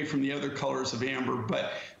away from the other colors of amber,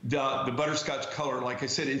 but the butterscotch color, like I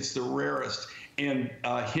said, it's the rarest, and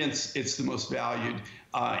hence it's the most valued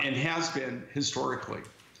and has been historically.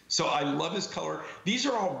 So I love this color. These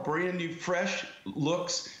are all brand new, fresh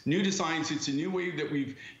looks, new designs. It's a new way that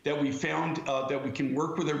we found that we can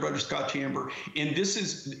work with our butterscotch amber. And this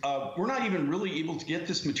is, we're not even really able to get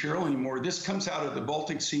this material anymore. This comes out of the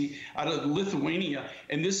Baltic Sea, out of Lithuania,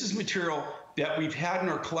 and this is material that we've had in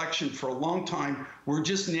our collection for a long time. We're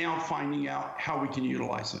just now finding out how we can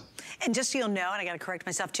utilize it. And just so you'll know, and I got to correct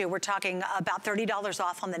myself too, we're talking about $30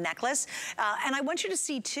 off on the necklace. And I want you to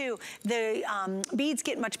see too, the beads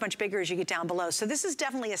get much, much bigger as you get down below. So this is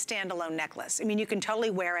definitely a standalone necklace. I mean, you can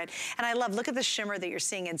totally wear it. And I love, look at the shimmer that you're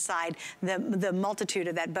seeing inside the multitude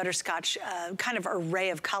of that butterscotch kind of array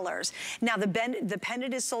of colors. Now the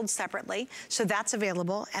pendant is sold separately, so that's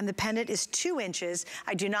available. And the pendant is 2 inches.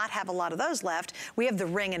 I do not have a lot of those left. We have the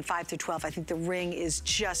ring in 5 through 12. I think the ring is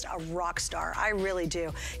just a rock star. I really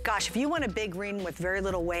do. Gosh, if you want a big ring with very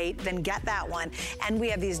little weight, then get that one. And we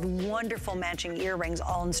have these wonderful matching earrings,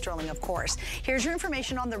 all in sterling, of course. Here's your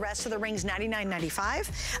information on the rest of the rings,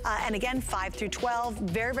 $99.95. And again, 5 through 12,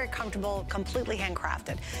 very, very comfortable, completely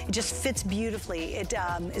handcrafted. It just fits beautifully. It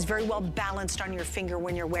is very well balanced on your finger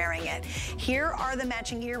when you're wearing it. Here are the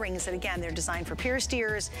matching earrings that, again, they're designed for pierced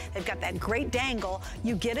ears. They've got that great dangle.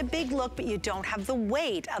 You get a big look, but you don't have the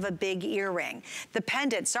weight of a big earring. The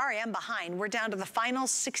pendant, sorry, I'm behind. We're down to the final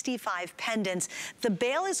 65 pendants. The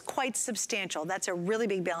bail is quite substantial. That's a really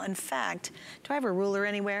big bail. In fact, do I have a ruler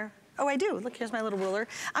anywhere? Oh, I do. Look, here's my little ruler.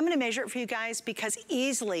 I'm going to measure it for you guys because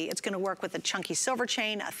easily it's going to work with a chunky silver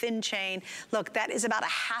chain, a thin chain. Look, that is about a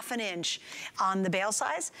 ½ inch on the bail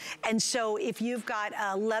size. And so if you've got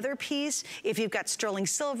a leather piece, if you've got sterling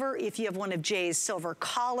silver, if you have one of Jay's silver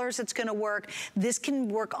collars, it's going to work. This can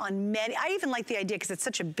work on many. I even like the idea because it's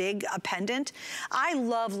such a big pendant. I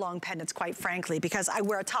love long pendants, quite frankly, because I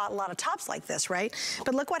wear a lot of tops like this, right?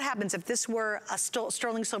 But look what happens if this were a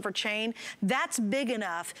sterling silver chain. That's big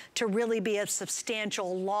enough to really be a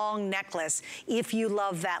substantial long necklace if you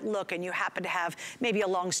love that look and you happen to have maybe a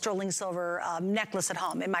long sterling silver necklace at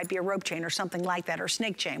home. It might be a rope chain or something like that, or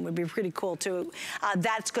snake chain would be pretty cool too.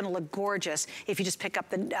 That's going to look gorgeous if you just pick up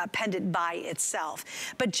the pendant by itself.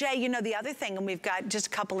 But Jay, you know, the other thing, and we've got just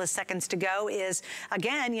a couple of seconds to go, is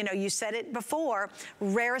again, you know, you said it before,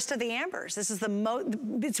 rarest of the ambers. This is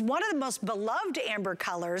it's one of the most beloved amber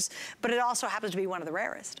colors, but it also happens to be one of the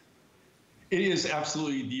rarest. It is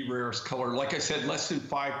absolutely the rarest color. Like I said, less than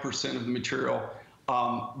 5% of the material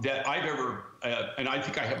that I've ever, and I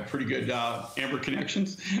think I have pretty good amber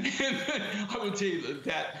connections. And I would tell you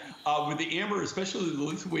that with the amber, especially the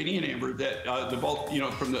Lithuanian amber, that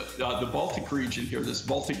from the Baltic region here, this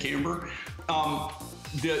Baltic amber,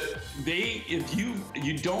 if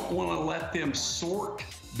you don't want to let them sort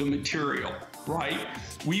the material, right?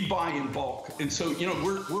 We buy in bulk, and so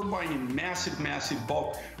we're buying in massive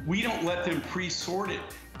bulk. We don't let them pre-sort it,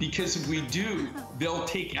 because if we do, they'll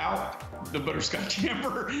take out the butterscotch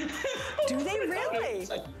amber. Do they really?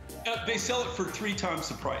 They sell it for 3 times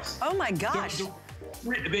the price. Oh my gosh.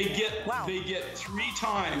 They get 3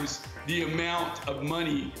 times the amount of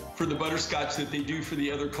money for the butterscotch that they do for the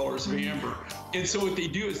other colors of amber. And so what they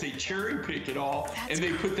do is they cherry pick it all, and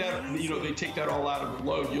they put that, they take that all out of the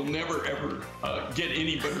load. You'll never ever get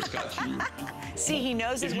any butterscotch in your See, he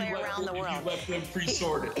knows his way around the world. If you let them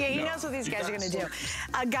pre-sort it. Yeah, he knows what these guys are going to do.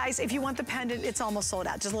 Guys, if you want the pendant, it's almost sold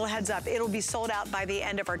out. Just a little heads up. It'll be sold out by the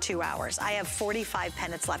end of our 2 hours. I have 45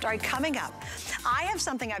 pendants left. All right, coming up, I have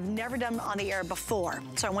something I've never done on the air before.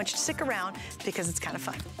 So I want you to stick around because it's kind of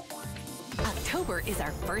fun. October is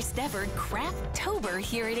our first ever Craft-tober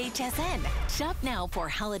here at HSN. Shop now for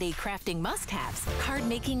holiday crafting must-haves,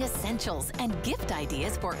 card-making essentials, and gift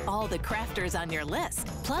ideas for all the crafters on your list.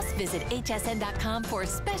 Plus, visit hsn.com for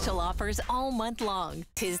special offers all month long.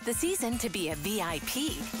 'Tis the season to be a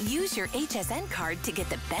VIP. Use your HSN card to get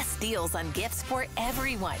the best deals on gifts for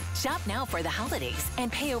everyone. Shop now for the holidays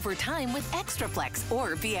and pay over time with Extra Flex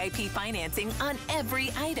or VIP financing on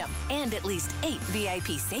every item. And at least 8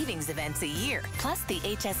 VIP savings events a year. Plus, the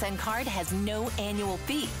HSN card has no annual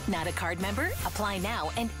fee. Not a card member? Apply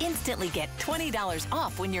now and instantly get $20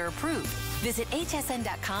 off when you're approved. Visit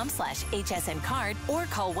hsn.com/HSN card or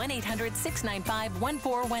call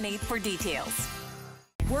 1-800-695-1418 for details.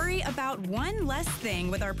 Worry about one less thing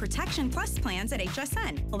with our Protection Plus plans at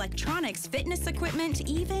HSN. Electronics, fitness equipment,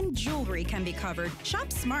 even jewelry can be covered.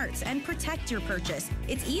 Shop smart and protect your purchase.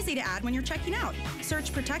 It's easy to add when you're checking out.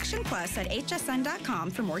 Search Protection Plus at hsn.com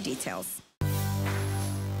for more details.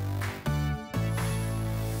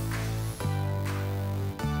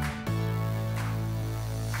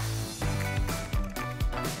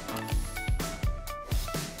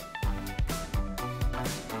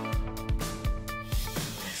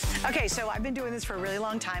 Okay, so I've been doing this for a really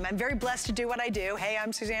long time. I'm very blessed to do what I do. Hey,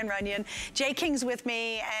 I'm Suzanne Runyon. Jay King's with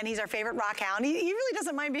me, and he's our favorite rock hound. He really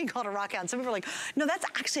doesn't mind being called a rock hound. Some people are like, no, that's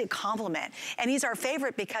actually a compliment. And he's our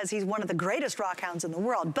favorite because he's one of the greatest rock hounds in the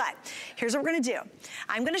world. But here's what we're gonna do.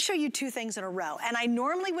 I'm gonna show you 2 things in a row. And I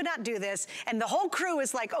normally would not do this, and the whole crew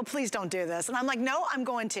is like, oh, please don't do this. And I'm like, no, I'm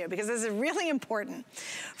going to, because this is really important.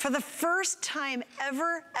 For the first time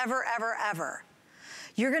ever,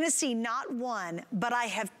 you're gonna see not one, but I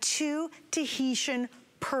have 2 Tahitian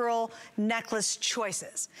pearl necklace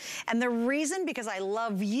choices. And the reason, because I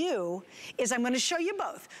love you, is I'm gonna show you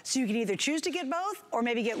both. So you can either choose to get both, or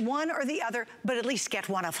maybe get one or the other, but at least get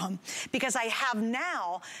one of them. Because I have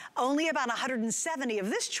now only about 170 of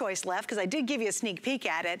this choice left, because I did give you a sneak peek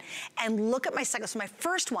at it. And look at my second, so my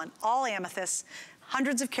first one, all amethyst.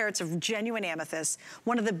 Hundreds of carats of genuine amethyst,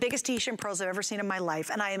 one of the biggest Tahitian pearls I've ever seen in my life,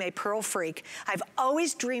 and I am a pearl freak. I've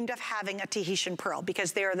always dreamed of having a Tahitian pearl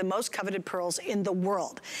because they are the most coveted pearls in the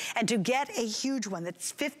world. And to get a huge one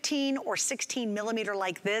that's 15 or 16 millimeter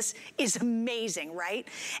like this is amazing, right?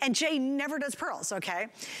 And Jay never does pearls, okay?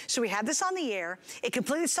 So we had this on the air, it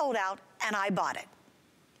completely sold out, and I bought it.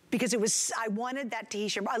 Because I wanted that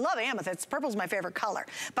Tahitian, I love amethyst, purple's my favorite color,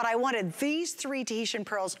 but I wanted these 3 Tahitian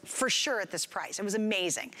pearls for sure at this price. It was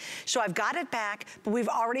amazing. So I've got it back, but we've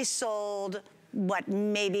already sold, what,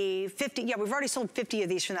 maybe 50, yeah, we've already sold 50 of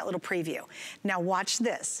these from that little preview. Now watch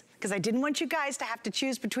this, because I didn't want you guys to have to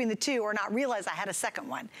choose between the 2 or not realize I had a second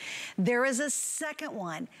one. There is a second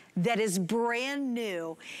one that is brand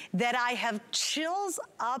new that I have chills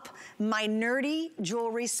up my nerdy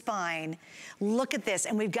jewelry spine. Look at this,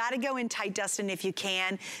 and we've got to go in tight, Dustin, if you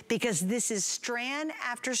can, because this is strand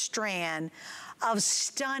after strand of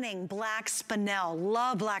stunning black spinel.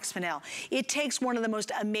 Love black spinel. It takes one of the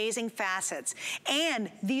most amazing facets.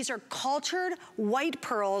 And these are cultured white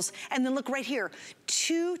pearls. And then look right here,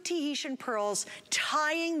 2 Tahitian pearls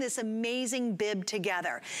tying this amazing bib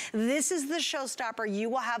together. This is the showstopper you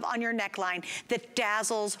will have on your neckline that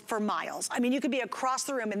dazzles for miles. I mean, you could be across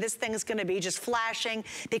the room and this thing is gonna be just flashing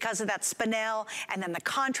because of that spinel and then the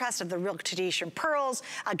contrast of the real Tahitian pearls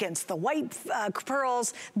against the white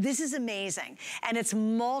pearls. This is amazing. And it's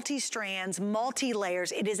multi-strands,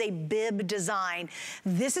 multi-layers. It is a bib design.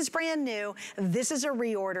 This is brand new. This is a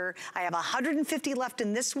reorder. I have 150 left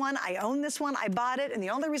in this one. I own this one. I bought it. And the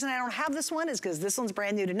only reason I don't have this one is because this one's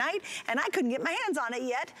brand new tonight and I couldn't get my hands on it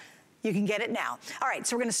yet. You can get it now. All right,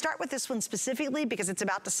 so we're gonna start with this one specifically because it's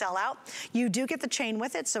about to sell out. You do get the chain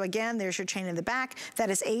with it. So again, there's your chain in the back. That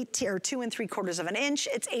is 2 3/4 of an inch.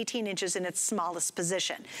 It's 18 inches in its smallest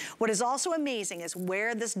position. What is also amazing is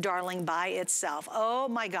wear this darling by itself. Oh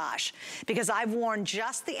my gosh, because I've worn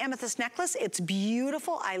just the amethyst necklace. It's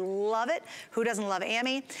beautiful, I love it. Who doesn't love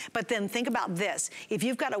Amy? But then think about this. If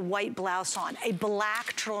you've got a white blouse on, a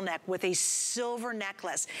black turtleneck with a silver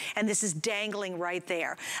necklace, and this is dangling right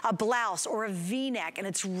there, a blouse or a V-neck, and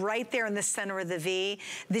it's right there in the center of the V.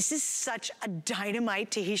 This is such a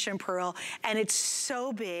dynamite Tahitian pearl, and it's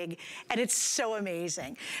so big, and it's so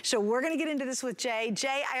amazing. So we're gonna get into this with Jay.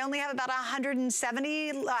 Jay, I only have about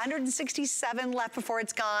 167 left before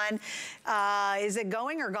it's gone. Is it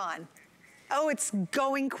going or gone? Oh, it's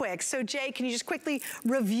going quick. So Jay, can you just quickly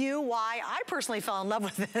review why I personally fell in love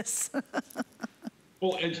with this?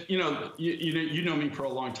 Well, you know me for a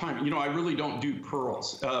long time. You know, I really don't do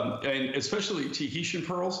pearls, and especially Tahitian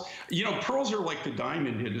pearls. You know, pearls are like the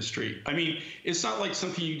diamond industry. I mean, it's not like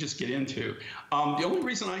something you just get into. The only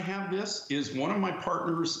reason I have this is one of my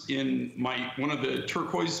partners in one of the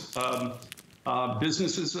turquoise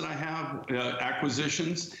businesses that I have,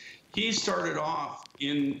 acquisitions. He started off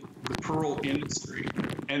in the pearl industry,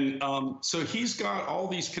 and so he's got all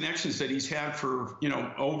these connections that he's had for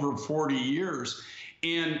over 40 years.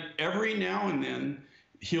 And every now and then,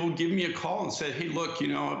 he'll give me a call and say, hey, look,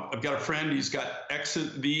 I've got a friend, he's got X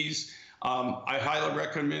of these. I highly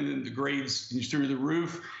recommend them. The grades through the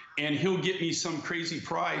roof. And he'll get me some crazy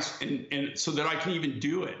price and so that I can even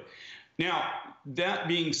do it. Now, that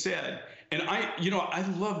being said, and I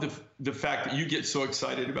love the fact that you get so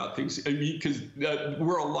excited about things, because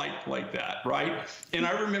we're alike like that, right? And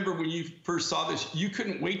I remember when you first saw this, you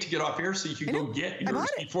couldn't wait to get off air so you could go get yours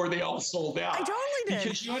before they all sold out. I totally did.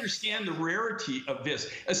 Because you understand the rarity of this,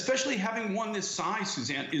 especially having one this size,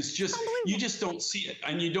 Suzanne, is just, you just don't see it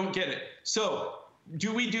and you don't get it. So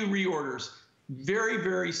do we do reorders? Very,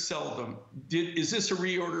 very seldom. Is this a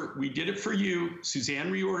reorder? We did it for you.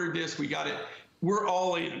 Suzanne reordered this. We got it. We're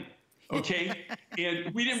all in. Okay,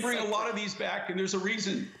 and we didn't bring a lot of these back, and there's a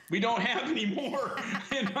reason we don't have any more.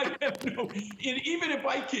 And and even if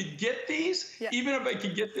I could get these, even if I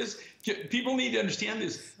could get this, people need to understand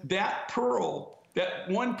this. That pearl, that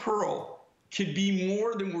one pearl, could be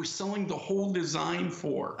more than we're selling the whole design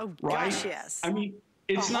for. Oh, right? Gosh, yes. I mean,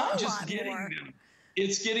 it's not just getting them.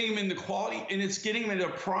 It's getting them in the quality, and it's getting them at a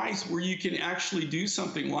price where you can actually do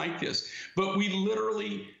something like this. But we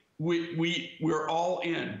literally. We're all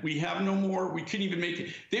in. We have no more. We couldn't even make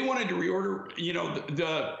it. They wanted to reorder,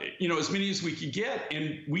 as many as we could get,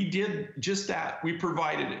 and we did just that. We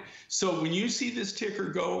provided it. So when you see this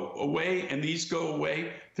ticker go away and these go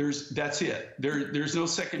away, that's it. There's no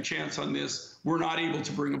second chance on this. We're not able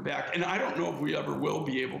to bring them back, and I don't know if we ever will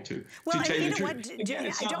be able to. Well, to tell you the truth, again,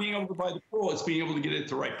 it's not being able to buy the pearl; it's being able to get it at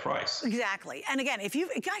the right price. Exactly. And again, have you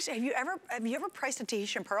ever priced a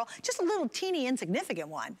Tahitian pearl? Just a little teeny insignificant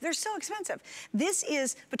one. They're so expensive. This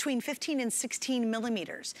is between 15 and 16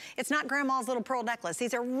 millimeters. It's not grandma's little pearl necklace.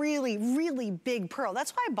 These are really, really big pearl.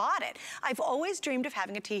 That's why I bought it. I've always dreamed of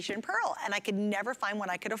having a Tahitian pearl, and I could never find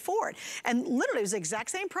one I could afford. And literally, it was the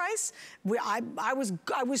exact same price. I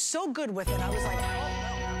was so good with it. I was like, oh, no,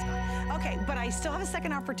 that's gone. Okay, but I still have a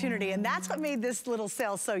second opportunity, and that's what made this little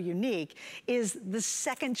sale so unique, is the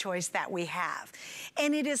second choice that we have.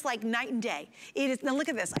 And it is like night and day. It is, now look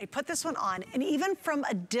at this. I put this one on, and even from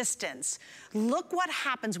a distance, look what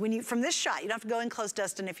happens when you, from this shot, you don't have to go in close,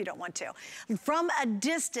 Dustin, if you don't want to. From a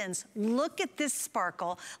distance, look at this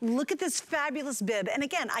sparkle. Look at this fabulous bib. And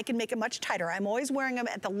again, I can make it much tighter. I'm always wearing them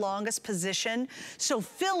at the longest position. So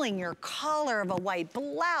filling your collar of a white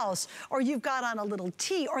blouse, or you've got on a little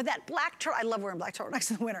tee, or that black turtle, I love wearing black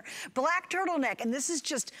turtlenecks in the winter. Black turtleneck, and this is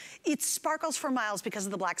just, it sparkles for miles because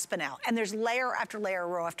of the black spinel. And there's layer after layer,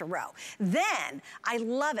 row after row. Then, I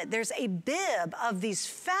love it, there's a bib of these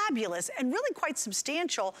fabulous and really quite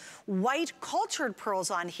substantial white cultured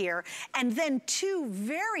pearls on here, and then two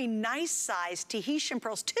very nice sized Tahitian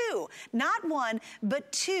pearls, two, not one,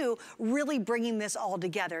 but two, really bringing this all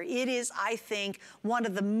together. It is, I think, one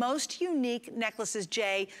of the most unique necklaces,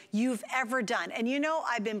 Jay, you've ever done. And you know,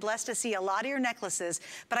 I've been blessed to see a lot of your necklaces,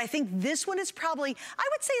 but I think this one is probably, I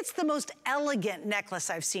would say it's the most elegant necklace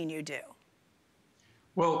I've seen you do.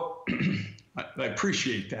 Well, I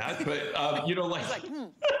appreciate that, but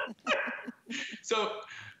so,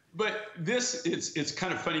 but this, it's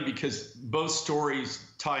kind of funny because both stories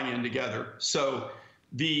tie in together. So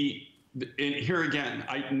and here again,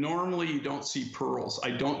 I normally don't see pearls.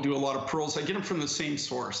 I don't do a lot of pearls. I get them from the same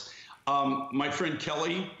source. My friend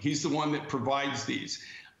Kelly, he's the one that provides these.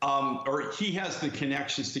 or he has the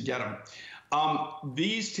connections to get them.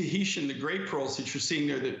 These Tahitian, the gray pearls that you're seeing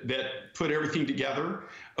there that put everything together,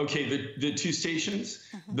 okay, the two stations,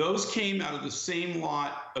 those came out of the same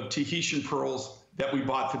lot of Tahitian pearls that we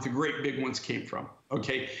bought that the great big ones came from.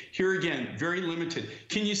 Okay, here again, very limited.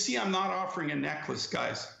 Can you see I'm not offering a necklace,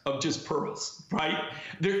 guys, of just pearls, right?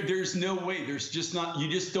 There's no way, there's just not, you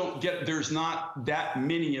just don't get, there's not that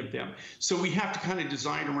many of them. So we have to kind of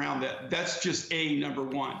design around that. That's just number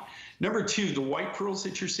one. Number two, the white pearls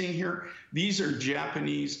that you're seeing here, these are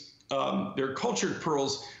Japanese, they're cultured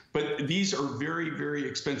pearls, but these are very, very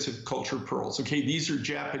expensive cultured pearls. Okay, these are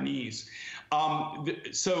Japanese.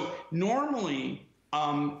 So normally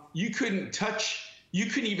you couldn't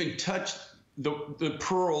even touch the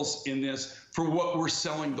pearls in this for what we're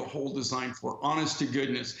selling the whole design for, honest to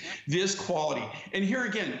goodness, this quality. And here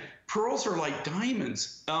again, pearls are like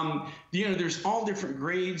diamonds. You know, there's all different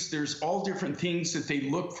grades, there's all different things that they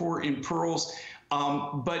look for in pearls.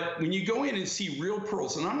 But when you go in and see real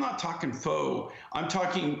pearls, and I'm not talking faux, I'm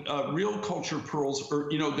talking real culture pearls, or,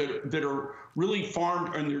 you know, that are really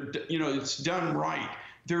farmed and they're, you know, it's done right.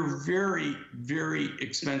 They're very, very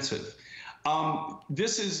expensive.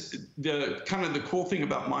 This is the kind of the cool thing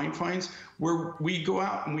about Mine Finds, where we go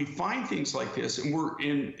out and we find things like this, and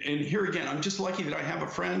and here again, I'm just lucky that I have a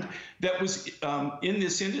friend that was in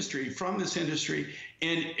this industry, from this industry,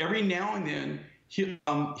 and every now and then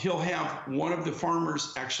he'll have one of the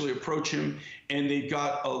farmers actually approach him, and they've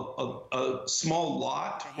got a small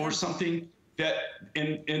lot or something that,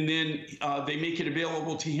 and then they make it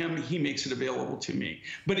available to him, he makes it available to me.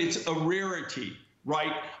 But it's a rarity,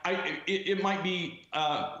 right? It might be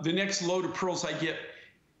the next load of pearls I get,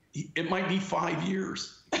 it might be 5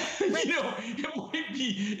 years. You know,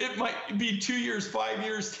 it might be 2 years, 5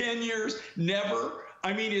 years, 10 years, never.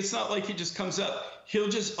 I mean, it's not like he just comes up. I'll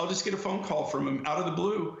just get a phone call from him out of the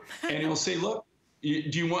blue, and he'll say, look, do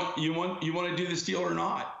you want to do this deal or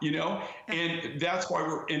not? You know, and that's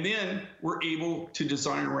why then we're able to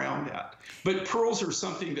design around that. But pearls are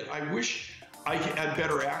something that I wish I had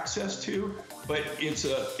better access to, but it's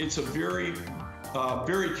a very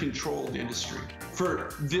very controlled industry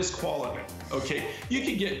for this quality. Okay, you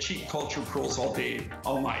can get cheap culture pearls all day,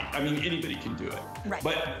 all night. I mean, anybody can do it. Right.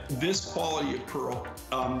 But this quality of pearl,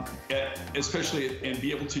 especially, and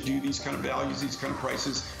be able to do these kind of values, these kind of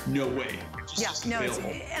prices, no way.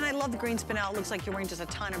 And I love the green spinel. It looks like you're wearing just a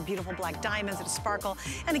ton of beautiful black diamonds that sparkle.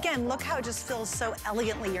 And again, look how it just fills so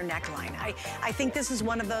elegantly your neckline. I think this is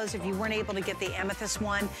one of those, if you weren't able to get the amethyst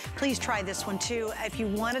one, please try this one too. If you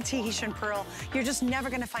want a Tahitian pearl, you're just never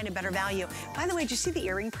gonna find a better value. By the way, did you see the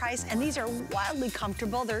earring price? And these are wildly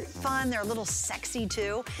comfortable. They're fun, they're a little sexy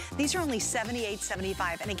too. These are only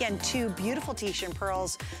 $78.75. And again, two beautiful Tahitian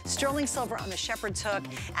pearls, sterling silver on the shepherd's hook,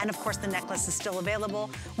 and of course the necklace is still available.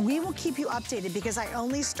 We will keep you updated because I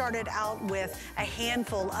only started out with a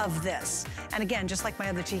handful of this. And again, just like my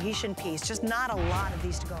other Tahitian piece, just not a lot of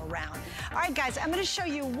these to go around. All right, guys, I'm gonna show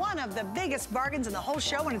you one of the biggest bargains in the whole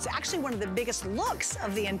show, and it's actually one of the biggest looks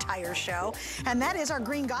of the entire show, and that is our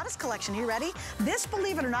Green Goddess collection. You ready? This,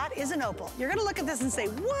 believe it or not, is an opal. You're gonna look at this and say,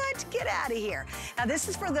 what? Get out of here. Now, this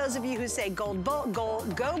is for those of you who say go bold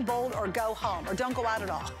or go home, or don't go out at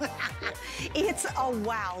all. It's a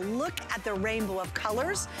wow. Look at the rainbow of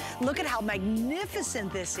colors. Look at how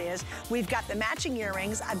magnificent this is. We've got the matching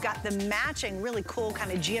earrings. I've got the matching really cool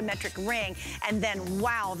kind of geometric ring, and then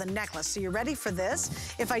wow, the necklace. So you're ready for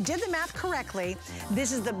this? If I did the math correctly,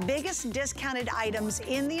 this is the biggest discounted items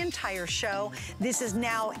in the entire show. This is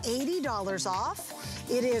now $80 off.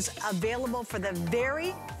 It is available for the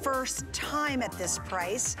very first time at this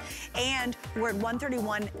price, and we're at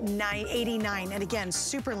 $131.89, and again,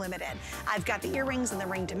 super limited. I've got the earrings and the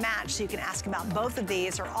ring to match, so you can ask about both of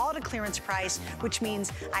these. They're all at a clearance price, which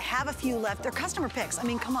means I have a few left. They're customer picks. I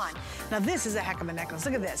mean, come on. Now, this is a heck of a necklace.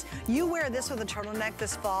 Look at this. You wear this with a turtleneck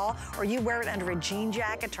this fall, or you wear it under a jean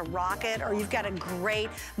jacket to rock it, or you've got a great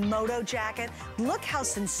moto jacket. Look how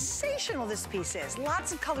sensational this piece is.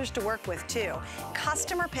 Lots of colors to work with, too.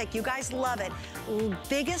 Customer pick. You guys love it.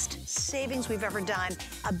 Biggest savings we've ever done.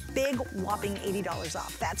 A big whopping $80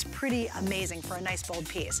 off. That's pretty amazing for a nice bold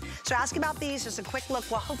piece. So ask about these. Just a quick look.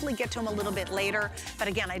 We'll hopefully get to them a little bit later. But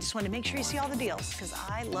again, I just want to make sure you see all the deals because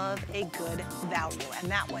I love a good value. And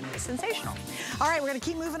that one is sensational. All right, we're going to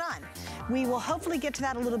keep moving on. We will hopefully get to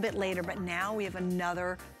that a little bit later, but now we have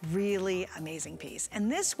another really amazing piece. And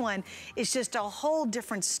this one is just a whole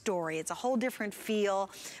different story. It's a whole different feel,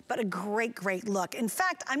 but a great, great look. In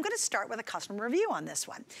fact, I'm gonna start with a customer review on this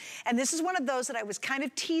one. And this is one of those that I was kind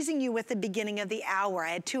of teasing you with at the beginning of the hour.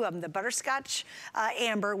 I had two of them, the butterscotch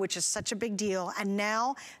amber, which is such a big deal, and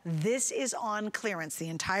now this is on clearance, the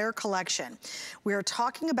entire collection. We are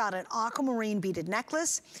talking about an aquamarine beaded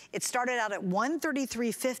necklace. It started out at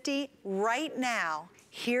 $133.50. Right now,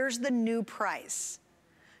 here's the new price.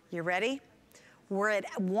 You ready? We're at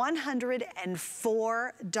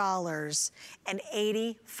 $104.85.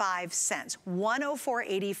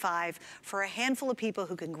 $104.85 for a handful of people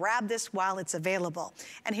who can grab this while it's available.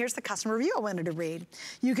 And here's the customer review I wanted to read.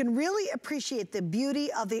 You can really appreciate the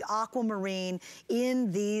beauty of the aquamarine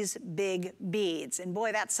in these big beads. And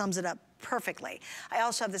boy, that sums it up perfectly. I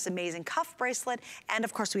also have this amazing cuff bracelet, and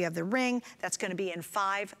of course we have the ring that's going to be in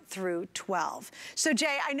 5 through 12. So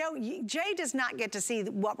Jay, I know Jay does not get to see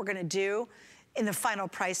what we're going to do in the final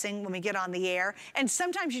pricing when we get on the air, and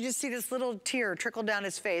sometimes you just see this little tear trickle down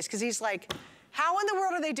his face because he's like, how in the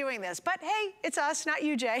world are they doing this? But hey, it's us, not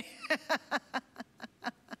you, Jay.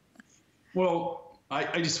 Well,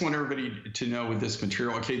 I just want everybody to know with this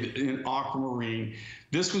material, okay, in aquamarine,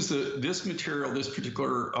 this material, this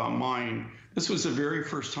particular mine, this was the very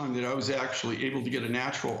first time that I was actually able to get a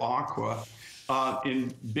natural aqua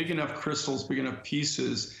in big enough crystals, big enough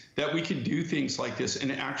pieces that we could do things like this and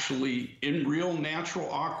actually in real natural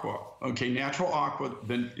aqua. Okay, natural aqua,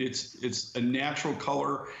 then it's a natural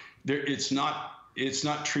color. It's not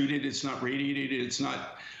treated, it's not radiated, it's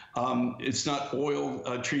not oil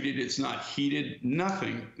treated, it's not heated,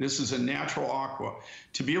 nothing. This is a natural aqua.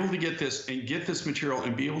 To be able to get this and get this material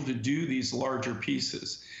and be able to do these larger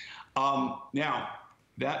pieces. Now,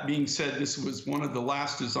 that being said, this was one of the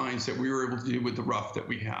last designs that we were able to do with the rough that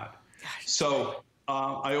we had. So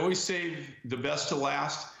I always save the best to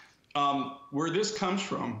last. Where this comes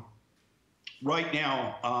from, right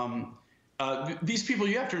now, these people,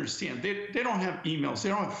 you have to understand, they don't have emails, they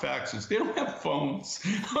don't have faxes, they don't have phones,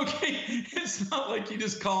 okay? It's not like you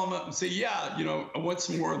just call them up and say, yeah, you know, I want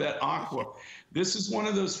some more of that aqua. This is one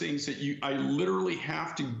of those things that I literally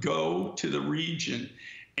have to go to the region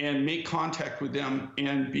and make contact with them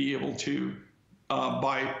and be able to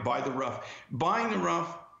buy the rough. Buying the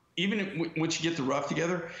rough, even once you get the rough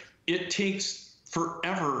together, it takes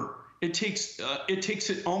forever. It takes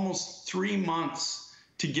it almost 3 months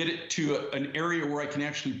to get it to an area where I can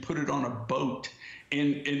actually put it on a boat.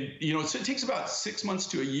 And you know, so it takes about 6 months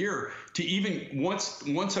to a year to even once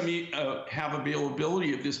I have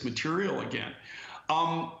availability of this material again.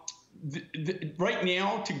 Right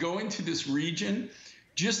now, to go into this region,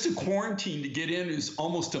 just to quarantine to get in is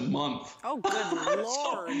almost a month. Oh, good Lord.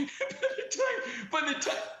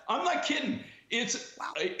 So, I'm not kidding. It's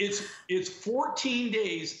 14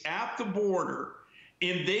 days at the border,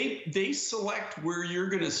 and they select where you're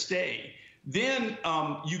going to stay. Then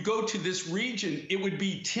you go to this region. It would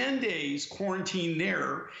be 10 days quarantine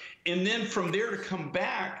there, and then from there to come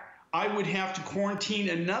back, I would have to quarantine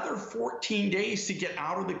another 14 days to get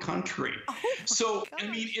out of the country. Oh, so, gosh. I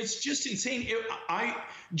mean, it's just insane.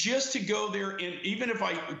 Just to go there, and even if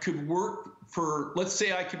I could work for, let's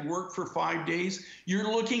say I could work for 5 days, you're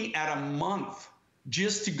looking at a month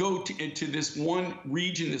just to go into this one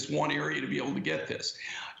region, this one area to be able to get this.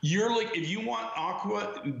 You're like, if you want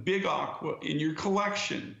aqua, big aqua in your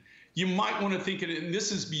collection, you might want to think of it, and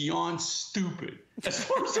this is beyond stupid as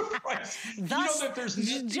far as the price. Thus, you know that there's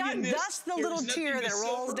nothing in this. Thus the little tear that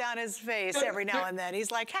rolls down his face every now and then.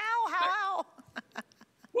 He's like, how?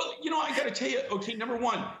 Well, you know, I got to tell you, okay, number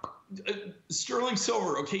one, sterling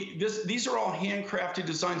silver, okay, these are all handcrafted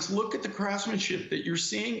designs. Look at the craftsmanship that you're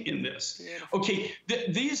seeing in this. Beautiful. Okay,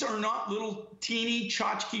 these are not little teeny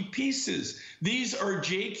tchotchke pieces. These are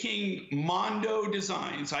J. King Mondo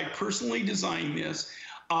designs. I personally designed this.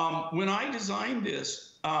 When I designed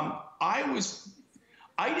this, I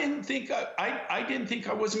didn't think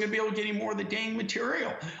I wasn't going to be able to get any more of the dang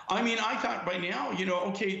material. I mean, I thought by now, you know,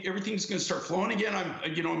 okay, everything's going to start flowing again.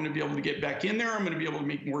 I'm going to be able to get back in there. I'm going to be able to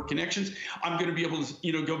make more connections. I'm going to be able to,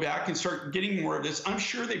 you know, go back and start getting more of this. I'm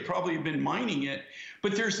sure they probably have been mining it,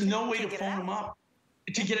 but there's no way to phone them up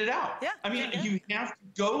to get it out. Yeah, I mean, you have to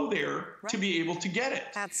go there to be able to get it.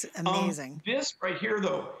 That's amazing. This right here,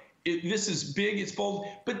 though, this is big, it's bold,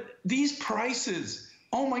 but these prices,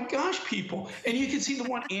 oh my gosh, people. And you can see the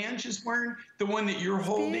one Ange is wearing, the one that you're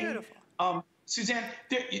holding. Beautiful. Suzanne,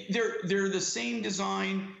 they're the same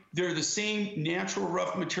design, they're the same natural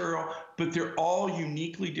rough material, but they're all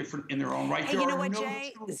uniquely different in their own right. Hey, you know what,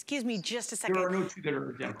 Jay? Excuse me just a second. There are no two that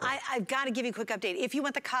are identical. I've got to give you a quick update. If you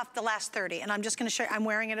want the cuff, the last 30, and I'm just going to show you, I'm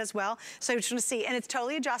wearing it as well. So you're just going to see, and it's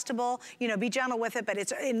totally adjustable. You know, be gentle with it, but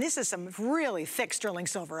and this is some really thick sterling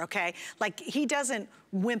silver, okay? Like, he doesn't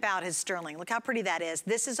wimp out his sterling. Look how pretty that is.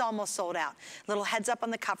 This is almost sold out. Little heads up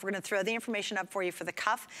on the cuff. We're going to throw the information up for you for the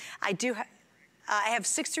cuff. I have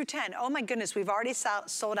 6 through 10. Oh my goodness, we've already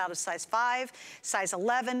sold out of size 5, size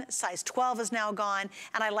 11, size 12 is now gone,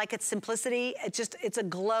 and I like its simplicity. It's a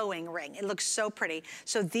glowing ring. It looks so pretty.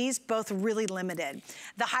 So these both really limited.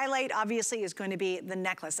 The highlight obviously is going to be the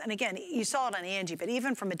necklace. And again, you saw it on Angie, but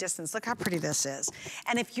even from a distance, look how pretty this is.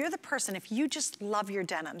 And if you're the person, if you just love your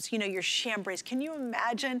denims, you know, your chambrays, can you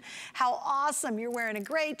imagine how awesome you're wearing a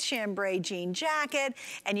great chambray jean jacket,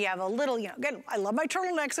 and you have a little, you know, again, I love my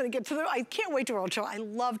turtlenecks, and I can't wait to I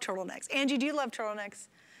love turtlenecks. Angie, do you love turtlenecks?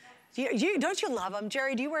 Don't you love them?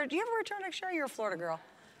 Jerry, do you ever wear turtlenecks? Sure, you're a Florida girl.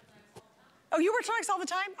 Oh, you wear turtlenecks all the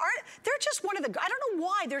time? They're just one of the, I don't know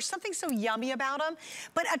why, there's something so yummy about them,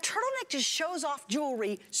 but a turtleneck just shows off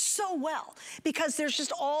jewelry so well because there's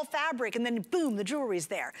just all fabric and then boom, the jewelry's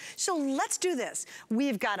there. So let's do this.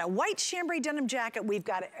 We've got a white chambray denim jacket,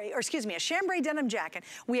 a chambray denim jacket,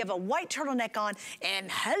 we have a white turtleneck on, and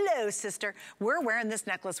hello, sister, we're wearing this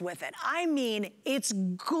necklace with it. I mean, it's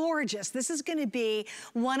gorgeous. This is gonna be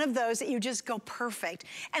one of those that you just go perfect.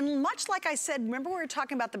 And much like I said, remember we were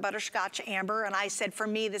talking about the butterscotch amber, and I said, for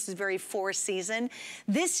me, this is very 4-season.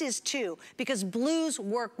 This is too, because blues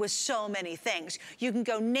work with so many things. You can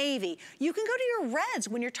go navy. You can go to your reds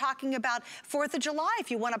when you're talking about 4th of July, if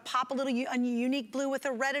you want to pop a little unique blue with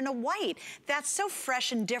a red and a white. That's so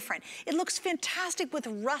fresh and different. It looks fantastic with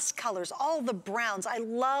rust colors, all the browns. I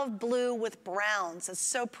love blue with browns. It's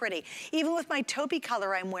so pretty. Even with my taupey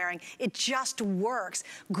color I'm wearing, it just works.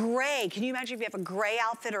 Gray, can you imagine if you have a gray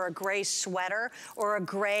outfit or a gray sweater or a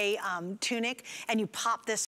gray tunic and you pop this